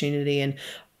opportunity. And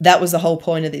that was the whole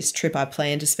point of this trip. I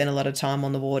planned to spend a lot of time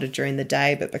on the water during the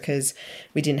day, but because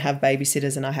we didn't have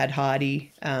babysitters and I had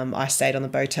Heidi, I stayed on the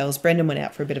botels. Brendan went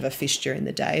out for a bit of a fish during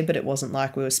the day, but it wasn't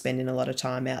like we were spending a lot of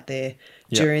time out there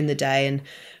during the day. And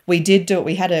we did do it.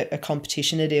 We had a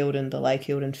competition at Eildon, the Lake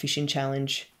Eildon Fishing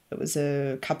Challenge. It was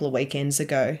a couple of weekends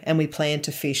ago, and we planned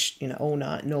to fish, all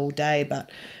night and all day,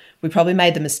 but we probably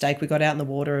made the mistake. We got out in the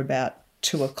water about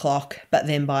 2:00, but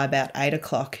then by about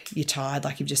 8:00, you're tired,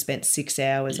 like you've just spent 6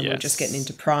 hours and we're just getting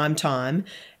into prime time.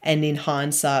 And in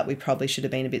hindsight, we probably should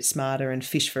have been a bit smarter and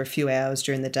fished for a few hours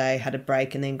during the day, had a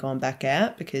break and then gone back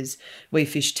out, because we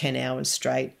fished 10 hours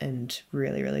straight and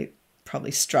really, really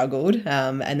probably struggled.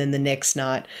 And then the next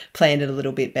night planned it a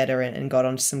little bit better and got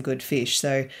onto some good fish.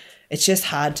 So it's just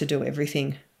hard to do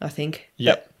everything, I think.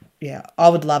 Yep. Yeah, I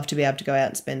would love to be able to go out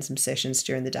and spend some sessions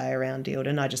during the day around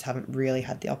Eildon. I just haven't really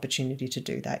had the opportunity to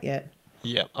do that yet.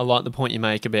 Yeah, I like the point you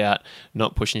make about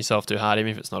not pushing yourself too hard,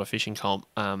 even if it's not a fishing comp.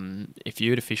 If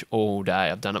you were to fish all day,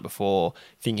 I've done it before,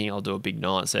 thinking I'll do a big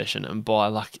night session, and by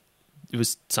it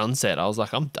was sunset, I was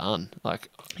like, I'm done. I'm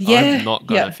not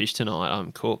going to fish tonight.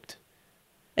 I'm cooked.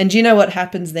 And do you know what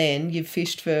happens then? You've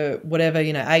fished for whatever,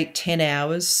 8-10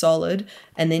 hours solid,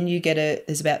 and then you get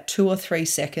there's about 2 or 3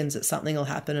 seconds that something will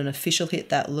happen and a fish will hit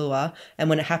that lure. And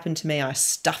when it happened to me, I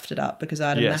stuffed it up because I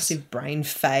had a massive brain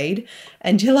fade.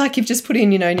 And you've just put in,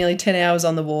 nearly 10 hours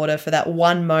on the water for that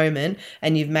one moment,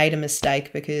 and you've made a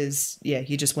mistake because,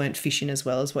 you just weren't fishing as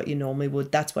well as what you normally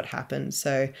would. That's what happened.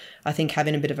 So I think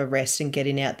having a bit of a rest and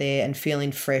getting out there and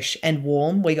feeling fresh and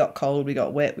warm. We got cold, we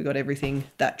got wet, we got everything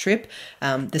that trip.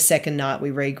 The second night we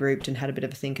regrouped and had a bit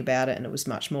of a think about it, and it was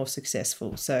much more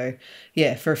successful. So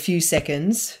for a few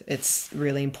seconds, it's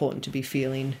really important to be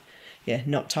feeling,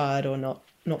 not tired or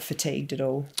not fatigued at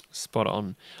all. Spot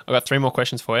on. I've got 3 more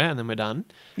questions for you and then we're done.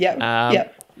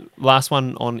 Yep. Last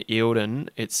one on Eildon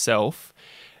itself.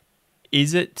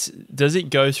 Does it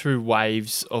go through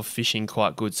waves of fishing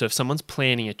quite good? So if someone's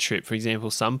planning a trip, for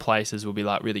example, some places will be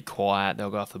really quiet. They'll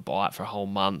go off the bite for a whole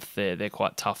month. They're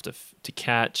quite tough to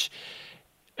catch.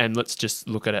 And let's just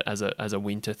look at it as a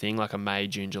winter thing, like a May,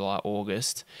 June, July,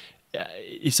 August.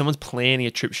 If someone's planning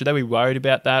a trip, should they be worried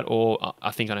about that? Or I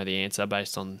think I know the answer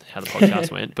based on how the podcast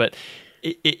went. But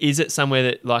is it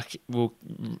somewhere that will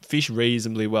fish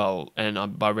reasonably well?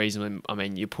 And by reasonably, I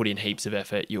mean you put in heaps of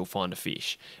effort, you'll find a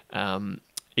fish.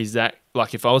 Is that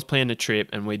if I was planning a trip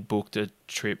and we'd booked a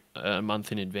trip a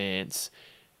month in advance,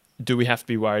 do we have to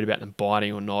be worried about them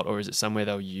biting or not? Or is it somewhere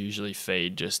they'll usually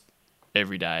feed just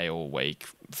every day or week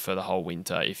for the whole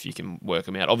winter if you can work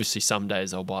them out? Obviously some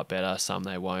days they'll bite better, some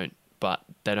they won't, but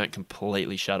they don't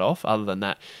completely shut off, other than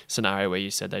that scenario where you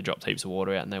said they dropped heaps of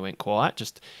water out and they went quiet.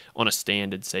 Just on a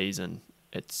standard season,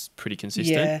 it's pretty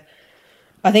consistent. Yeah,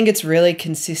 I think it's really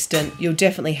consistent. You'll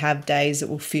definitely have days that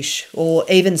will fish, or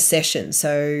even sessions,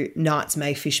 so nights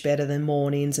may fish better than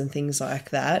mornings and things like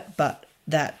that, but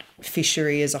that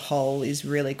fishery as a whole is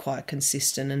really quite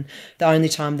consistent. And the only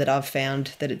time that I've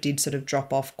found that it did sort of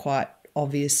drop off quite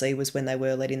obviously was when they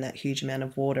were letting that huge amount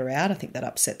of water out. I think that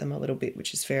upset them a little bit,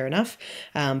 which is fair enough.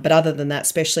 But other than that,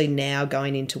 especially now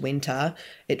going into winter,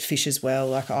 it fishes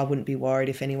well. I wouldn't be worried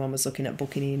if anyone was looking at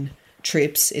booking in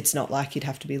trips, it's not like you'd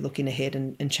have to be looking ahead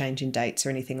and changing dates or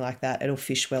anything like that. It'll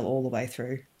fish well all the way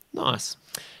through. Nice.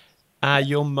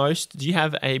 Do you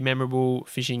have a memorable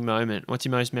fishing moment? What's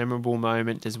your most memorable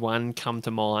moment? Does one come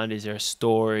to mind? Is there a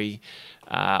story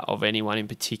of anyone in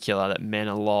particular that meant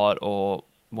a lot, or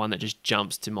one that just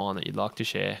jumps to mind that you'd like to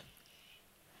share?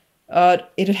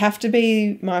 It'd have to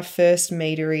be my first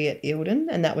meatery at Eildon,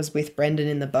 and that was with Brendan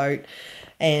in the boat.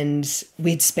 And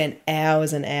we'd spent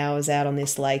hours and hours out on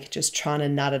this lake just trying to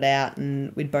nut it out.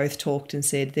 And we'd both talked and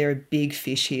said, there are big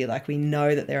fish here. Like, we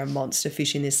know that there are monster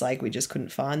fish in this lake. We just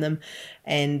couldn't find them.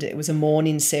 And it was a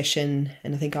morning session.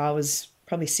 And I think I was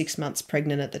probably 6 months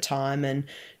pregnant at the time and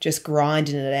just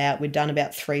grinding it out. We'd done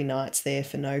about 3 nights there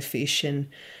for no fish. And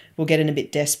we're getting a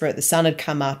bit desperate. The sun had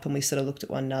come up and we sort of looked at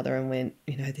one another and went,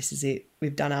 this is it.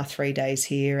 We've done our 3 days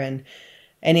here. And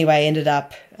anyway, ended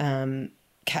up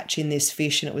catching this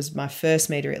fish, and it was my first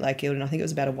metre at Lake Eildon. I think it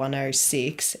was about a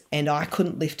 106, and I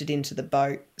couldn't lift it into the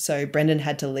boat. So Brendan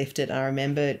had to lift it. And I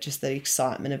remember just the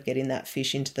excitement of getting that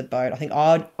fish into the boat. I think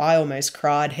I almost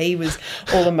cried. He was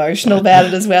all emotional about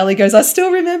it as well. He goes, I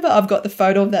still remember, I've got the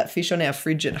photo of that fish on our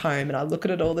fridge at home and I look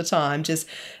at it all the time.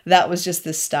 That was just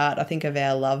the start, I think, of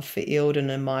our love for Eildon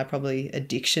and my probably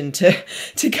addiction to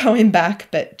going back.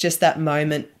 But just that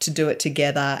moment to do it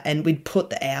together, and we'd put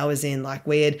the hours in. Like,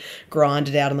 we had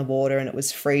grinded out on the water and it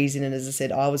was freezing. And as I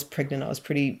said, I was pregnant. I was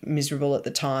pretty miserable at the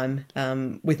time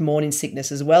with morning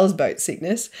sickness as well as boat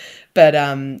sickness. But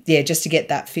just to get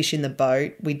that fish in the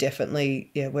boat, we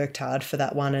definitely worked hard for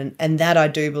that one. And that, I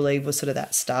do believe, was sort of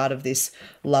that start of this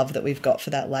love that we've got for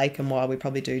that lake, and why we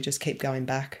probably do just keep going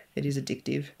back. It is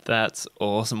addictive. That's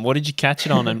awesome. What did you catch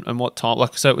it on and what time?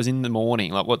 Like, so it was in the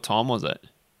morning. Like, what time was it?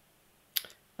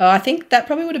 I think that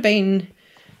probably would have been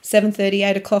 7:30,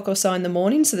 8 o'clock or so in the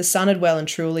morning. So the sun had well and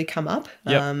truly come up.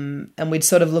 Yep. And we'd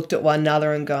sort of looked at one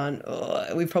another and gone,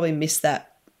 we probably missed that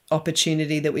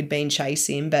opportunity that we'd been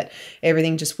chasing, but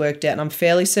everything just worked out. And I'm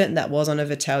fairly certain that was on a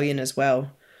Battalion as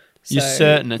well. You're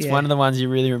certain? It's one of the ones you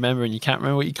really remember and you can't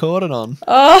remember what you caught it on.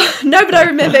 Oh, no, but I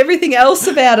remember everything else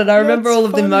about it. I remember all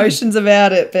of the emotions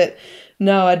about it, but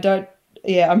no, I don't.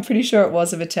 Yeah, I'm pretty sure it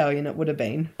was a Battalion. It would have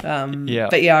been. But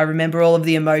I remember all of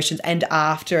the emotions, and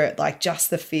after it, like, just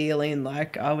the feeling,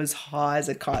 like I was high as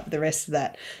a kite. The rest of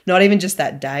that, not even just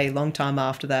that day, long time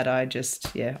after that,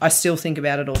 I still think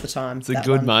about it all the time. It's a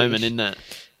good moment, isn't it?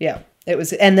 Yeah. It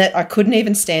was, and that I couldn't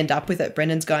even stand up with it.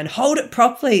 Brendan's going, hold it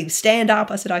properly, stand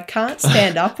up. I said, I can't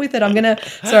stand up with it.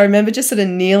 So I remember just sort of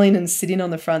kneeling and sitting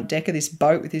on the front deck of this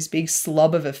boat with this big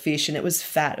slob of a fish, and it was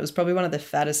fat. It was probably one of the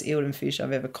fattest Eildon fish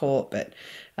I've ever caught. But,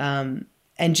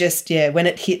 and just, when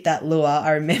it hit that lure,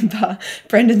 I remember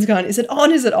Brendan's going, is it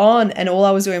on? Is it on? And all I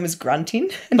was doing was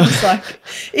grunting. And he's like,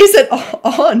 is it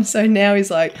on? So now he's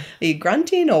like, are you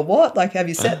grunting or what? Like, have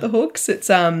you set the hooks? It's,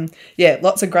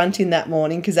 lots of grunting that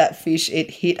morning, because that fish, it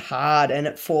hit hard and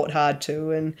it fought hard too.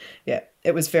 And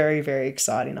it was very, very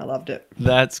exciting. I loved it.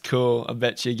 That's cool. I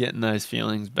bet you're getting those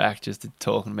feelings back just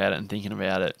talking about it and thinking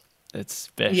about it. It's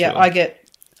special. Yeah,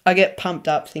 I get pumped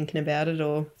up thinking about it,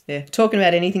 or talking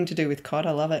about anything to do with cod.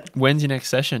 I love it. When's your next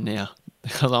session now?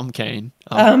 Because I'm keen.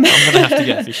 I'm going to have to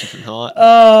go fishing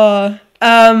tonight.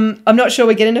 I'm not sure.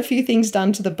 We're getting a few things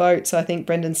done to the boat, so I think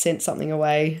Brendan sent something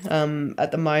away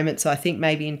at the moment. So I think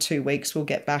maybe in 2 weeks we'll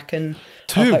get back and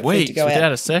 2 weeks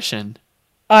without a session.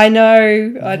 I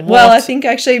know. I think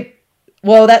actually,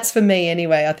 that's for me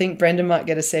anyway. I think Brendan might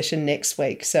get a session next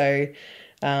week. So.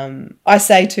 I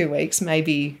say 2 weeks,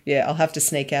 maybe. I'll have to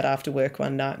sneak out after work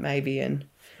one night, maybe. And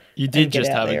you did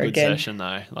just have a good session,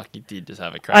 though. Like, you did just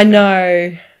have a crack. I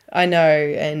know,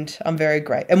 and I'm very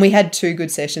great. And we had 2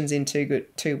 good sessions in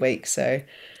 2 weeks, so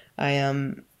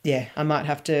I might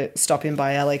have to stop in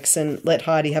by Alex and let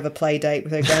Heidi have a play date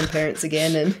with her grandparents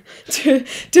again, and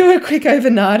do a quick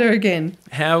overnighter again.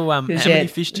 How many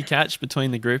fish did you catch between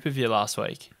the group of you last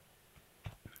week?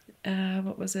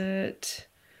 What was it?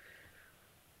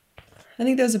 I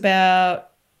think there was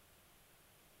about,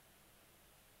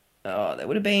 there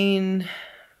would have been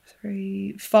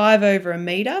 5 over a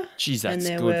metre. Jeez, that's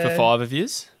good for 5 of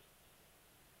yous.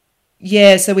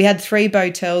 Yeah, so we had 3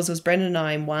 botels. It was Brendan and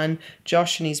I in one,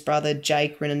 Josh and his brother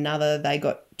Jake were in another. They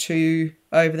got 2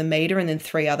 over the metre, and then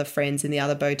 3 other friends in the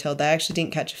other botel. They actually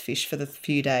didn't catch a fish for the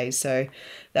few days, so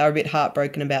they were a bit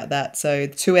heartbroken about that. So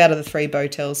 2 out of the 3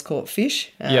 botels caught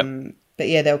fish. But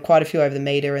there were quite a few over the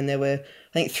metre, and there were,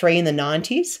 I think, 3 in the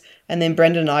 90s. And then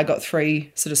Brendan and I got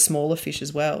 3 sort of smaller fish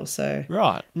as well. So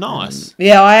right, nice.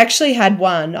 I actually had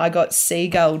one. I got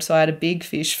seagulled, so I had a big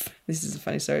fish. This is a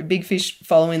funny story. Big fish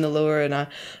following the lure, and I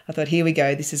thought, here we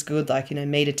go. This is good. Like,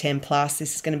 metre 10 plus.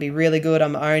 This is going to be really good.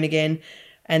 I'm on my own again.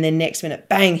 And then next minute,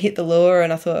 bang, hit the lure,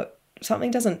 and I thought,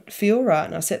 something doesn't feel right.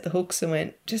 And I set the hooks and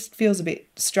went, just feels a bit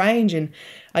strange. And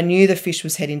I knew the fish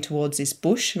was heading towards this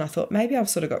bush, and I thought maybe I've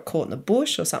sort of got caught in the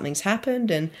bush or something's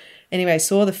happened. And anyway,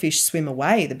 saw the fish swim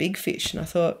away, the big fish, and I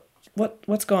thought,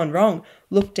 what's gone wrong?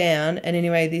 Looked down, and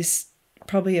anyway, this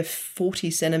probably a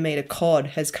 40 centimetre cod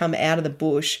has come out of the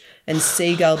bush and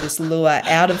seagulled this lure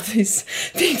out of this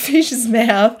big fish's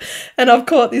mouth. And I've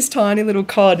caught this tiny little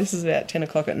cod. This is about 10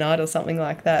 o'clock at night or something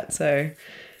like that. So,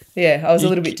 yeah, I was a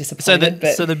little bit disappointed.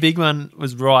 So the big one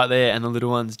was right there and the little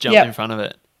ones jumped in front of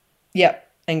it.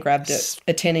 Yep, and grabbed it.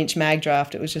 A 10-inch mag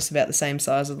draft. It was just about the same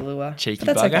size as the lure. Cheeky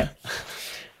bugger. Okay.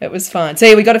 It was fine. So,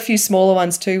 yeah, we got a few smaller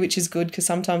ones too, which is good because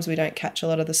sometimes we don't catch a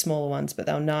lot of the smaller ones, but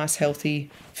they were nice, healthy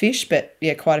fish. But,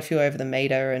 yeah, quite a few over the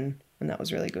metre, and that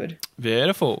was really good.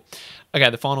 Beautiful.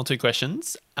 Okay, the final two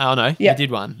questions. Oh, no, you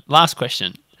did one. Last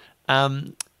question.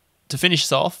 To finish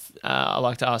us off, I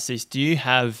like to ask this. Do you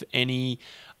have any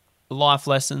life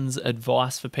lessons,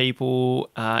 advice for people,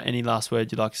 any last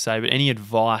word you'd like to say, but any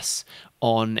advice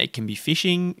on it can be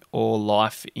fishing or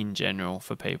life in general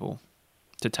for people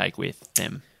to take with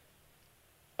them?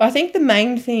 I think the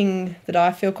main thing that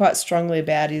I feel quite strongly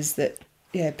about is that,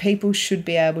 people should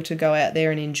be able to go out there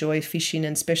and enjoy fishing.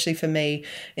 And especially for me,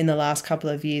 in the last couple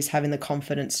of years, having the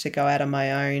confidence to go out on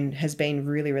my own has been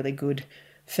really, really good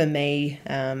for me.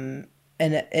 And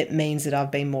it means that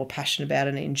I've been more passionate about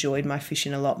it and enjoyed my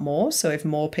fishing a lot more. So if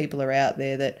more people are out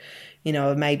there that,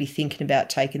 are maybe thinking about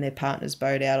taking their partner's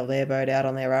boat out or their boat out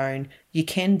on their own, you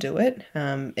can do it.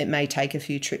 It may take a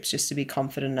few trips just to be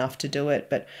confident enough to do it.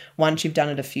 But once you've done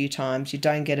it a few times, you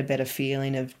don't get a better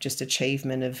feeling of just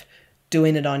achievement of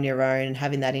doing it on your own and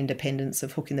having that independence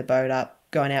of hooking the boat up,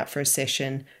 going out for a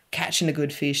session, catching a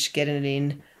good fish, getting it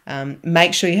in.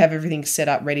 Make sure you have everything set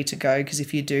up ready to go, because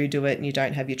if you do it and you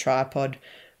don't have your tripod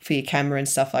for your camera and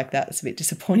stuff like that, it's a bit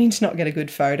disappointing to not get a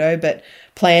good photo. But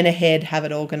plan ahead, have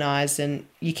it organised, and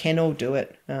you can all do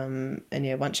it.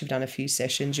 Once you've done a few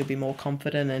sessions, you'll be more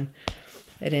confident, and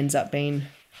it ends up being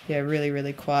really,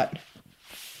 really quite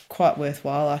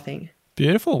worthwhile, I think.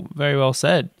 Beautiful. Very well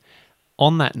said.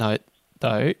 On that note,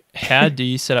 though, how do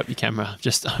you set up your camera? I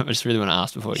just really want to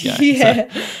ask before we go.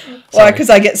 Because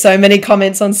I get so many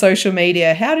comments on social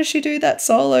media. How does she do that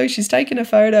solo? She's taking a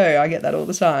photo. I get that all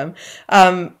the time.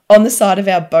 On the side of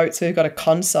our boat, so we've got a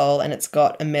console and it's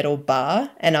got a metal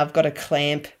bar, and I've got a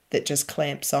clamp that just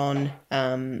clamps on.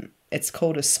 It's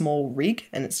called a small rig,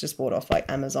 and it's just bought off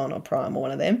like Amazon or Prime or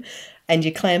one of them. And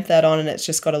you clamp that on, and it's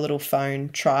just got a little phone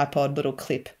tripod, little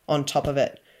clip on top of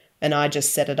it. And I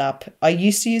just set it up. I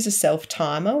used to use a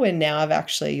self-timer, where now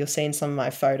you'll see in some of my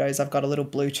photos, I've got a little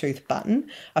Bluetooth button.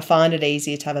 I find it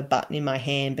easier to have a button in my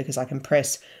hand because I can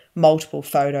press multiple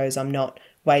photos. I'm not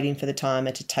waiting for the timer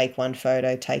to take one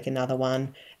photo, take another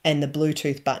one. And the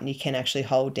Bluetooth button, you can actually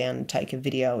hold down and take a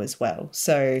video as well.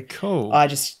 So cool.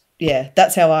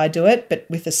 That's how I do it. But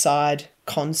with the side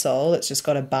console, it's just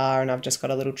got a bar and I've just got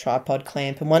a little tripod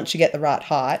clamp. And once you get the right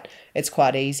height, it's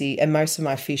quite easy. And most of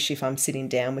my fish, if I'm sitting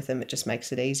down with them, it just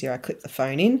makes it easier. I clip the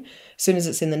phone in. As soon as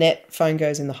it's in the net, phone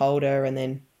goes in the holder, and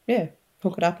then,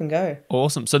 hook it up and go.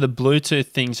 Awesome. So the Bluetooth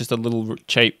thing's just a little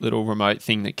cheap little remote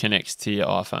thing that connects to your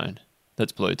iPhone.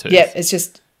 That's Bluetooth. Yeah, it's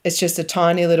just a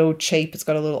tiny little cheap. It's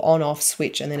got a little on-off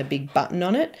switch and then a big button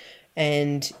on it.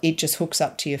 And it just hooks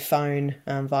up to your phone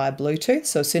via Bluetooth.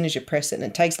 So as soon as you press it, and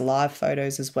it takes live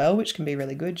photos as well, which can be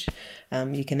really good.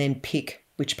 You can then pick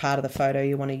which part of the photo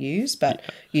you want to use, but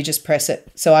you just press it.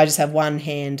 So I just have one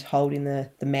hand holding the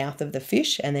mouth of the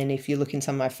fish, and then if you look in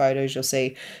some of my photos, you'll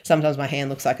see sometimes my hand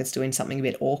looks like it's doing something a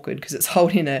bit awkward because it's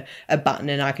holding a button,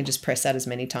 and I can just press that as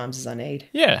many times as I need.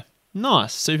 Yeah,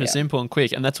 nice. Super simple and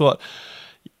quick. And that's what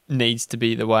needs to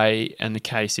be the way and the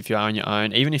case if you're on your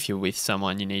own. Even if you're with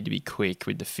someone, you need to be quick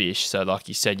with the fish. So like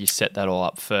you said, you set that all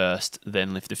up first,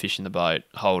 then lift the fish in the boat,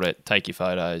 hold it, take your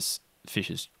photos, fish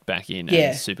is back in, and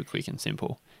it's super quick and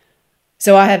simple.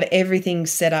 So I have everything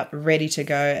set up ready to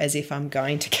go as if I'm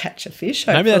going to catch a fish,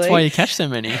 hopefully. Maybe that's why you catch so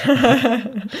many.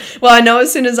 Well, I know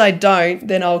as soon as I don't,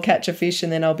 then I'll catch a fish,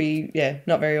 and then I'll be,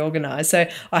 not very organised. So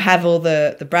I have all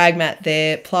the brag mat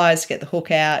there, pliers to get the hook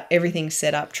out, everything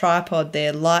set up, tripod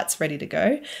there, lights ready to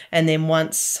go. And then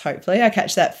once, hopefully, I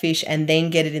catch that fish and then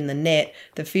get it in the net,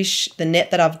 the net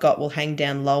that I've got will hang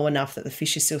down low enough that the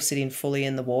fish is still sitting fully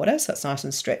in the water, so it's nice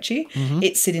and stretchy. Mm-hmm.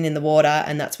 It's sitting in the water,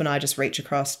 and that's when I just reach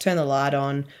across, turn the light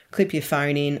on, clip your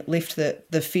phone in, lift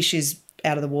the fish is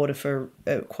out of the water for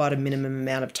quite a minimum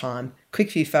amount of time.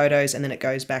 Quick few photos, and then it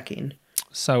goes back in.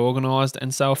 So organised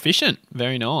and so efficient.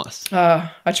 Very nice.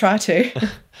 I try to.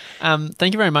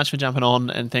 Thank you very much for jumping on,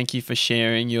 and thank you for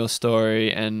sharing your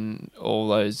story and all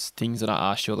those things that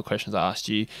I asked you, all the questions I asked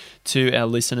you to our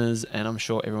listeners, and I'm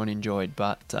sure everyone enjoyed.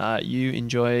 But you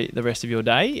enjoy the rest of your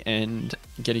day and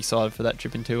get excited for that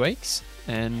trip in 2 weeks.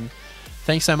 And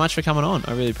thanks so much for coming on.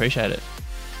 I really appreciate it.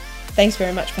 Thanks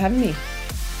very much for having me.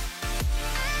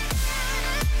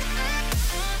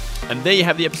 And there you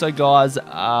have the episode, guys.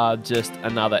 Just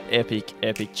another epic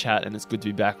chat, and it's good to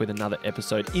be back with another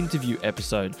interview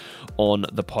episode on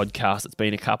the podcast. It's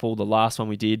been a couple. The last one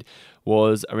we did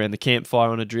was around the campfire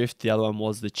on a drift. The other one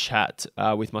was the chat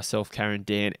with myself, Karen,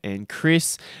 Dan, and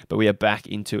Chris. But we are back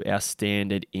into our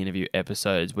standard interview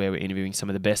episodes where we're interviewing some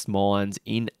of the best minds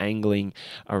in angling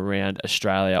around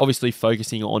Australia. Obviously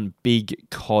focusing on big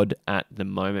cod at the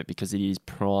moment because it is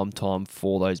prime time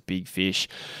for those big fish.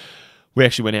 We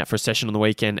actually went out for a session on the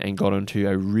weekend and got onto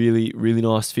a really, really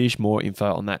nice fish. More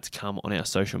info on that to come on our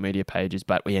social media pages.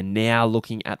 But we are now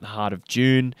looking at the heart of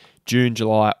June. June,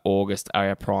 July, August are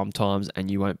our prime times, and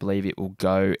you won't believe it will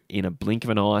go in a blink of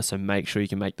an eye. So make sure you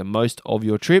can make the most of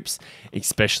your trips,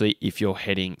 especially if you're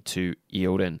heading to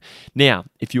Eildon. Now,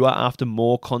 if you are after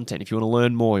more content, if you want to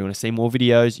learn more, you want to see more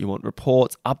videos, you want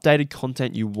reports, updated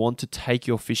content, you want to take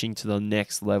your fishing to the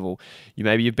next level.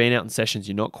 Maybe you've been out in sessions,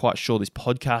 you're not quite sure. This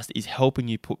podcast is helping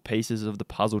you put pieces of the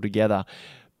puzzle together,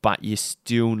 but you're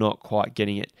still not quite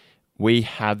getting it. We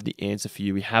have the answer for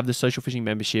you. We have the Social Fishing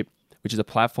Membership, which is a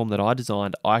platform that I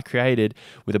designed, I created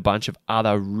with a bunch of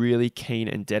other really keen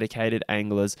and dedicated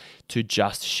anglers to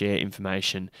just share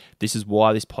information. This is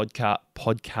why this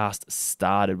podcast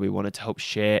started. We wanted to help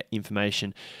share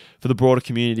information for the broader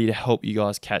community to help you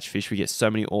guys catch fish. We get so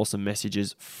many awesome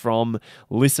messages from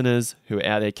listeners who are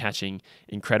out there catching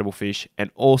incredible fish,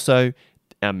 and also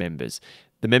our members.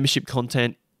 The membership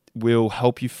content will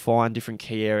help you find different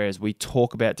key areas. We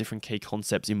talk about different key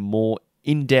concepts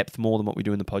in depth more than what we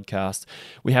do in the podcast.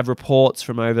 We have reports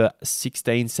from over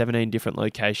 16, 17 different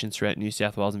locations throughout New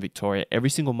South Wales and Victoria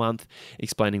every single month,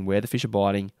 explaining where the fish are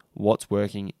biting, what's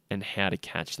working, and how to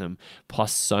catch them,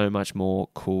 plus so much more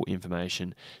cool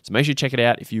information. So make sure you check it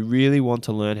out. If you really want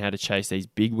to learn how to chase these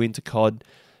big winter cod,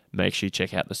 make sure you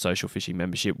check out the Social Fishing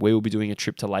Membership. We will be doing a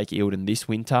trip to Lake Eildon this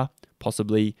winter,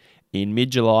 possibly in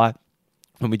mid-July.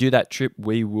 When we do that trip,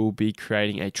 we will be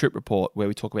creating a trip report where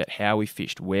we talk about how we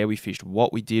fished, where we fished,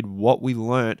 what we did, what we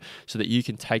learnt, so that you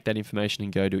can take that information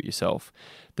and go do it yourself.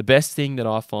 The best thing that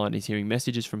I find is hearing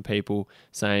messages from people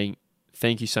saying,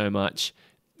 thank you so much.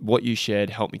 What you shared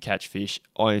helped me catch fish.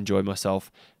 I enjoyed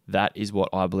myself. That is what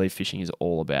I believe fishing is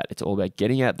all about. It's all about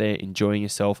getting out there, enjoying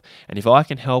yourself. And if I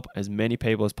can help as many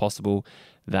people as possible,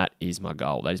 that is my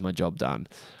goal. That is my job done.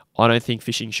 I don't think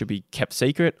fishing should be kept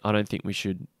secret. I don't think we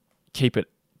should keep it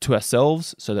to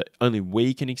ourselves so that only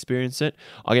we can experience it.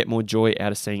 I get more joy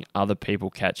out of seeing other people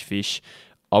catch fish.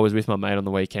 I was with my mate on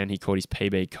the weekend. He caught his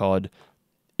PB cod.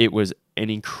 It was an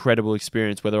incredible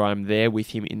experience, whether I'm there with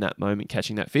him in that moment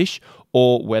catching that fish,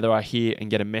 or whether I hear and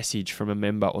get a message from a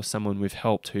member or someone we've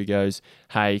helped who goes,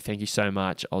 hey, thank you so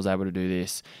much. I was able to do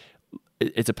this.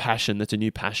 It's a passion. That's a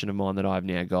new passion of mine that I've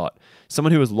now got.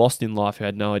 Someone who was lost in life, who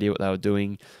had no idea what they were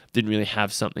doing, didn't really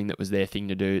have something that was their thing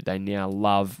to do. They now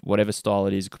love whatever style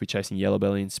it is. It could be chasing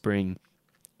yellowbelly in spring,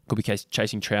 could be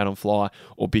chasing trout on fly,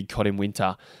 or big cod in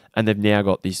winter. And they've now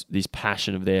got this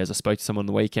passion of theirs. I spoke to someone on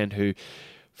the weekend who,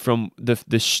 from the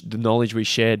knowledge we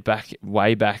shared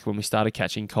way back when we started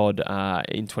catching cod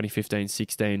in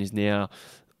 2015-16, is now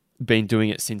been doing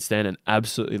it since then and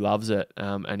absolutely loves it,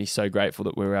 and he's so grateful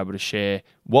that we were able to share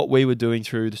what we were doing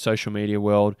through the social media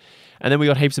world. And then we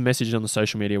got heaps of messages on the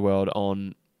social media world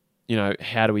on,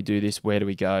 how do we do this, where do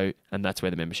we go, and that's where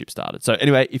the membership started. So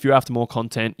anyway, if you're after more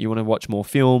content, you want to watch more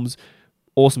films,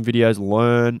 awesome videos,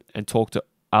 learn and talk to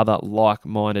other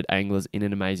like-minded anglers in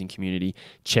an amazing community,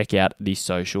 check out the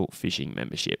Social Fishing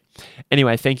Membership.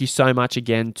 Anyway, thank you so much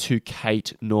again to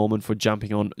Kate Norman for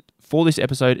jumping on for this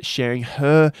episode, sharing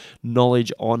her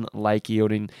knowledge on Lake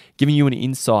Eildon, giving you an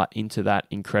insight into that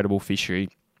incredible fishery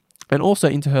and also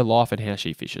into her life and how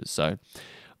she fishes. So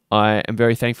I am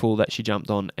very thankful that she jumped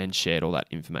on and shared all that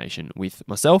information with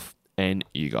myself and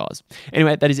you guys.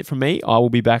 Anyway, that is it from me. I will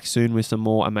be back soon with some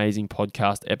more amazing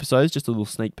podcast episodes, just a little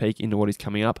sneak peek into what is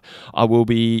coming up. I will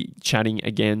be chatting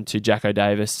again to Jacko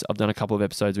Davis. I've done a couple of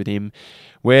episodes with him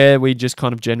where we just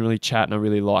kind of generally chat, and I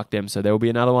really like them. So there will be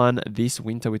another one this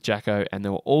winter with Jacko, and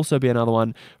there will also be another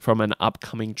one from an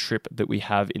upcoming trip that we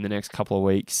have in the next couple of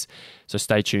weeks. So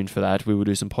stay tuned for that. We will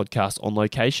do some podcasts on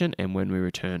location, and when we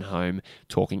return home,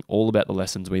 talking all about the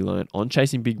lessons we learned on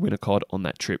chasing big winter cod on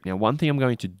that trip. Now, one thing I'm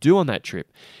going to do on that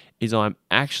trip is I'm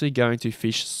actually going to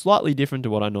fish slightly different to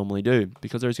what I normally do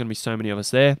because there's going to be so many of us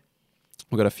there.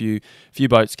 We've got a few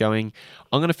boats going.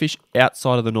 I'm going to fish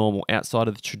outside of the normal, outside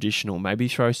of the traditional, maybe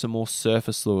throw some more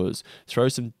surface lures, throw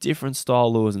some different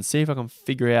style lures and see if I can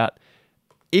figure out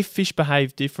if fish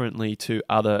behave differently to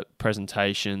other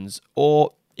presentations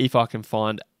or if I can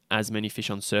find as many fish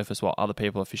on surface while other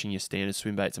people are fishing your standard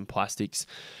swim baits and plastics.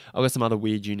 I've got some other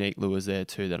weird, unique lures there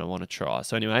too that I want to try.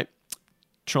 So anyway,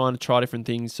 trying to try different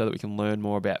things so that we can learn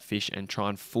more about fish and try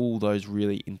and fool those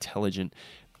really intelligent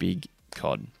big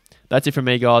cod. That's it from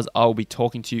me, guys. I will be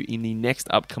talking to you in the next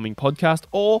upcoming podcast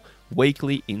or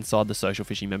weekly inside the Social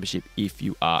Fishing membership if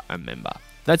you are a member.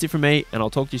 That's it from me, and I'll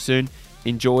talk to you soon.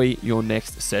 Enjoy your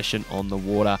next session on the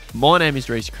water. My name is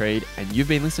Reece Creed, and you've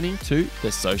been listening to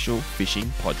the Social Fishing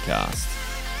Podcast.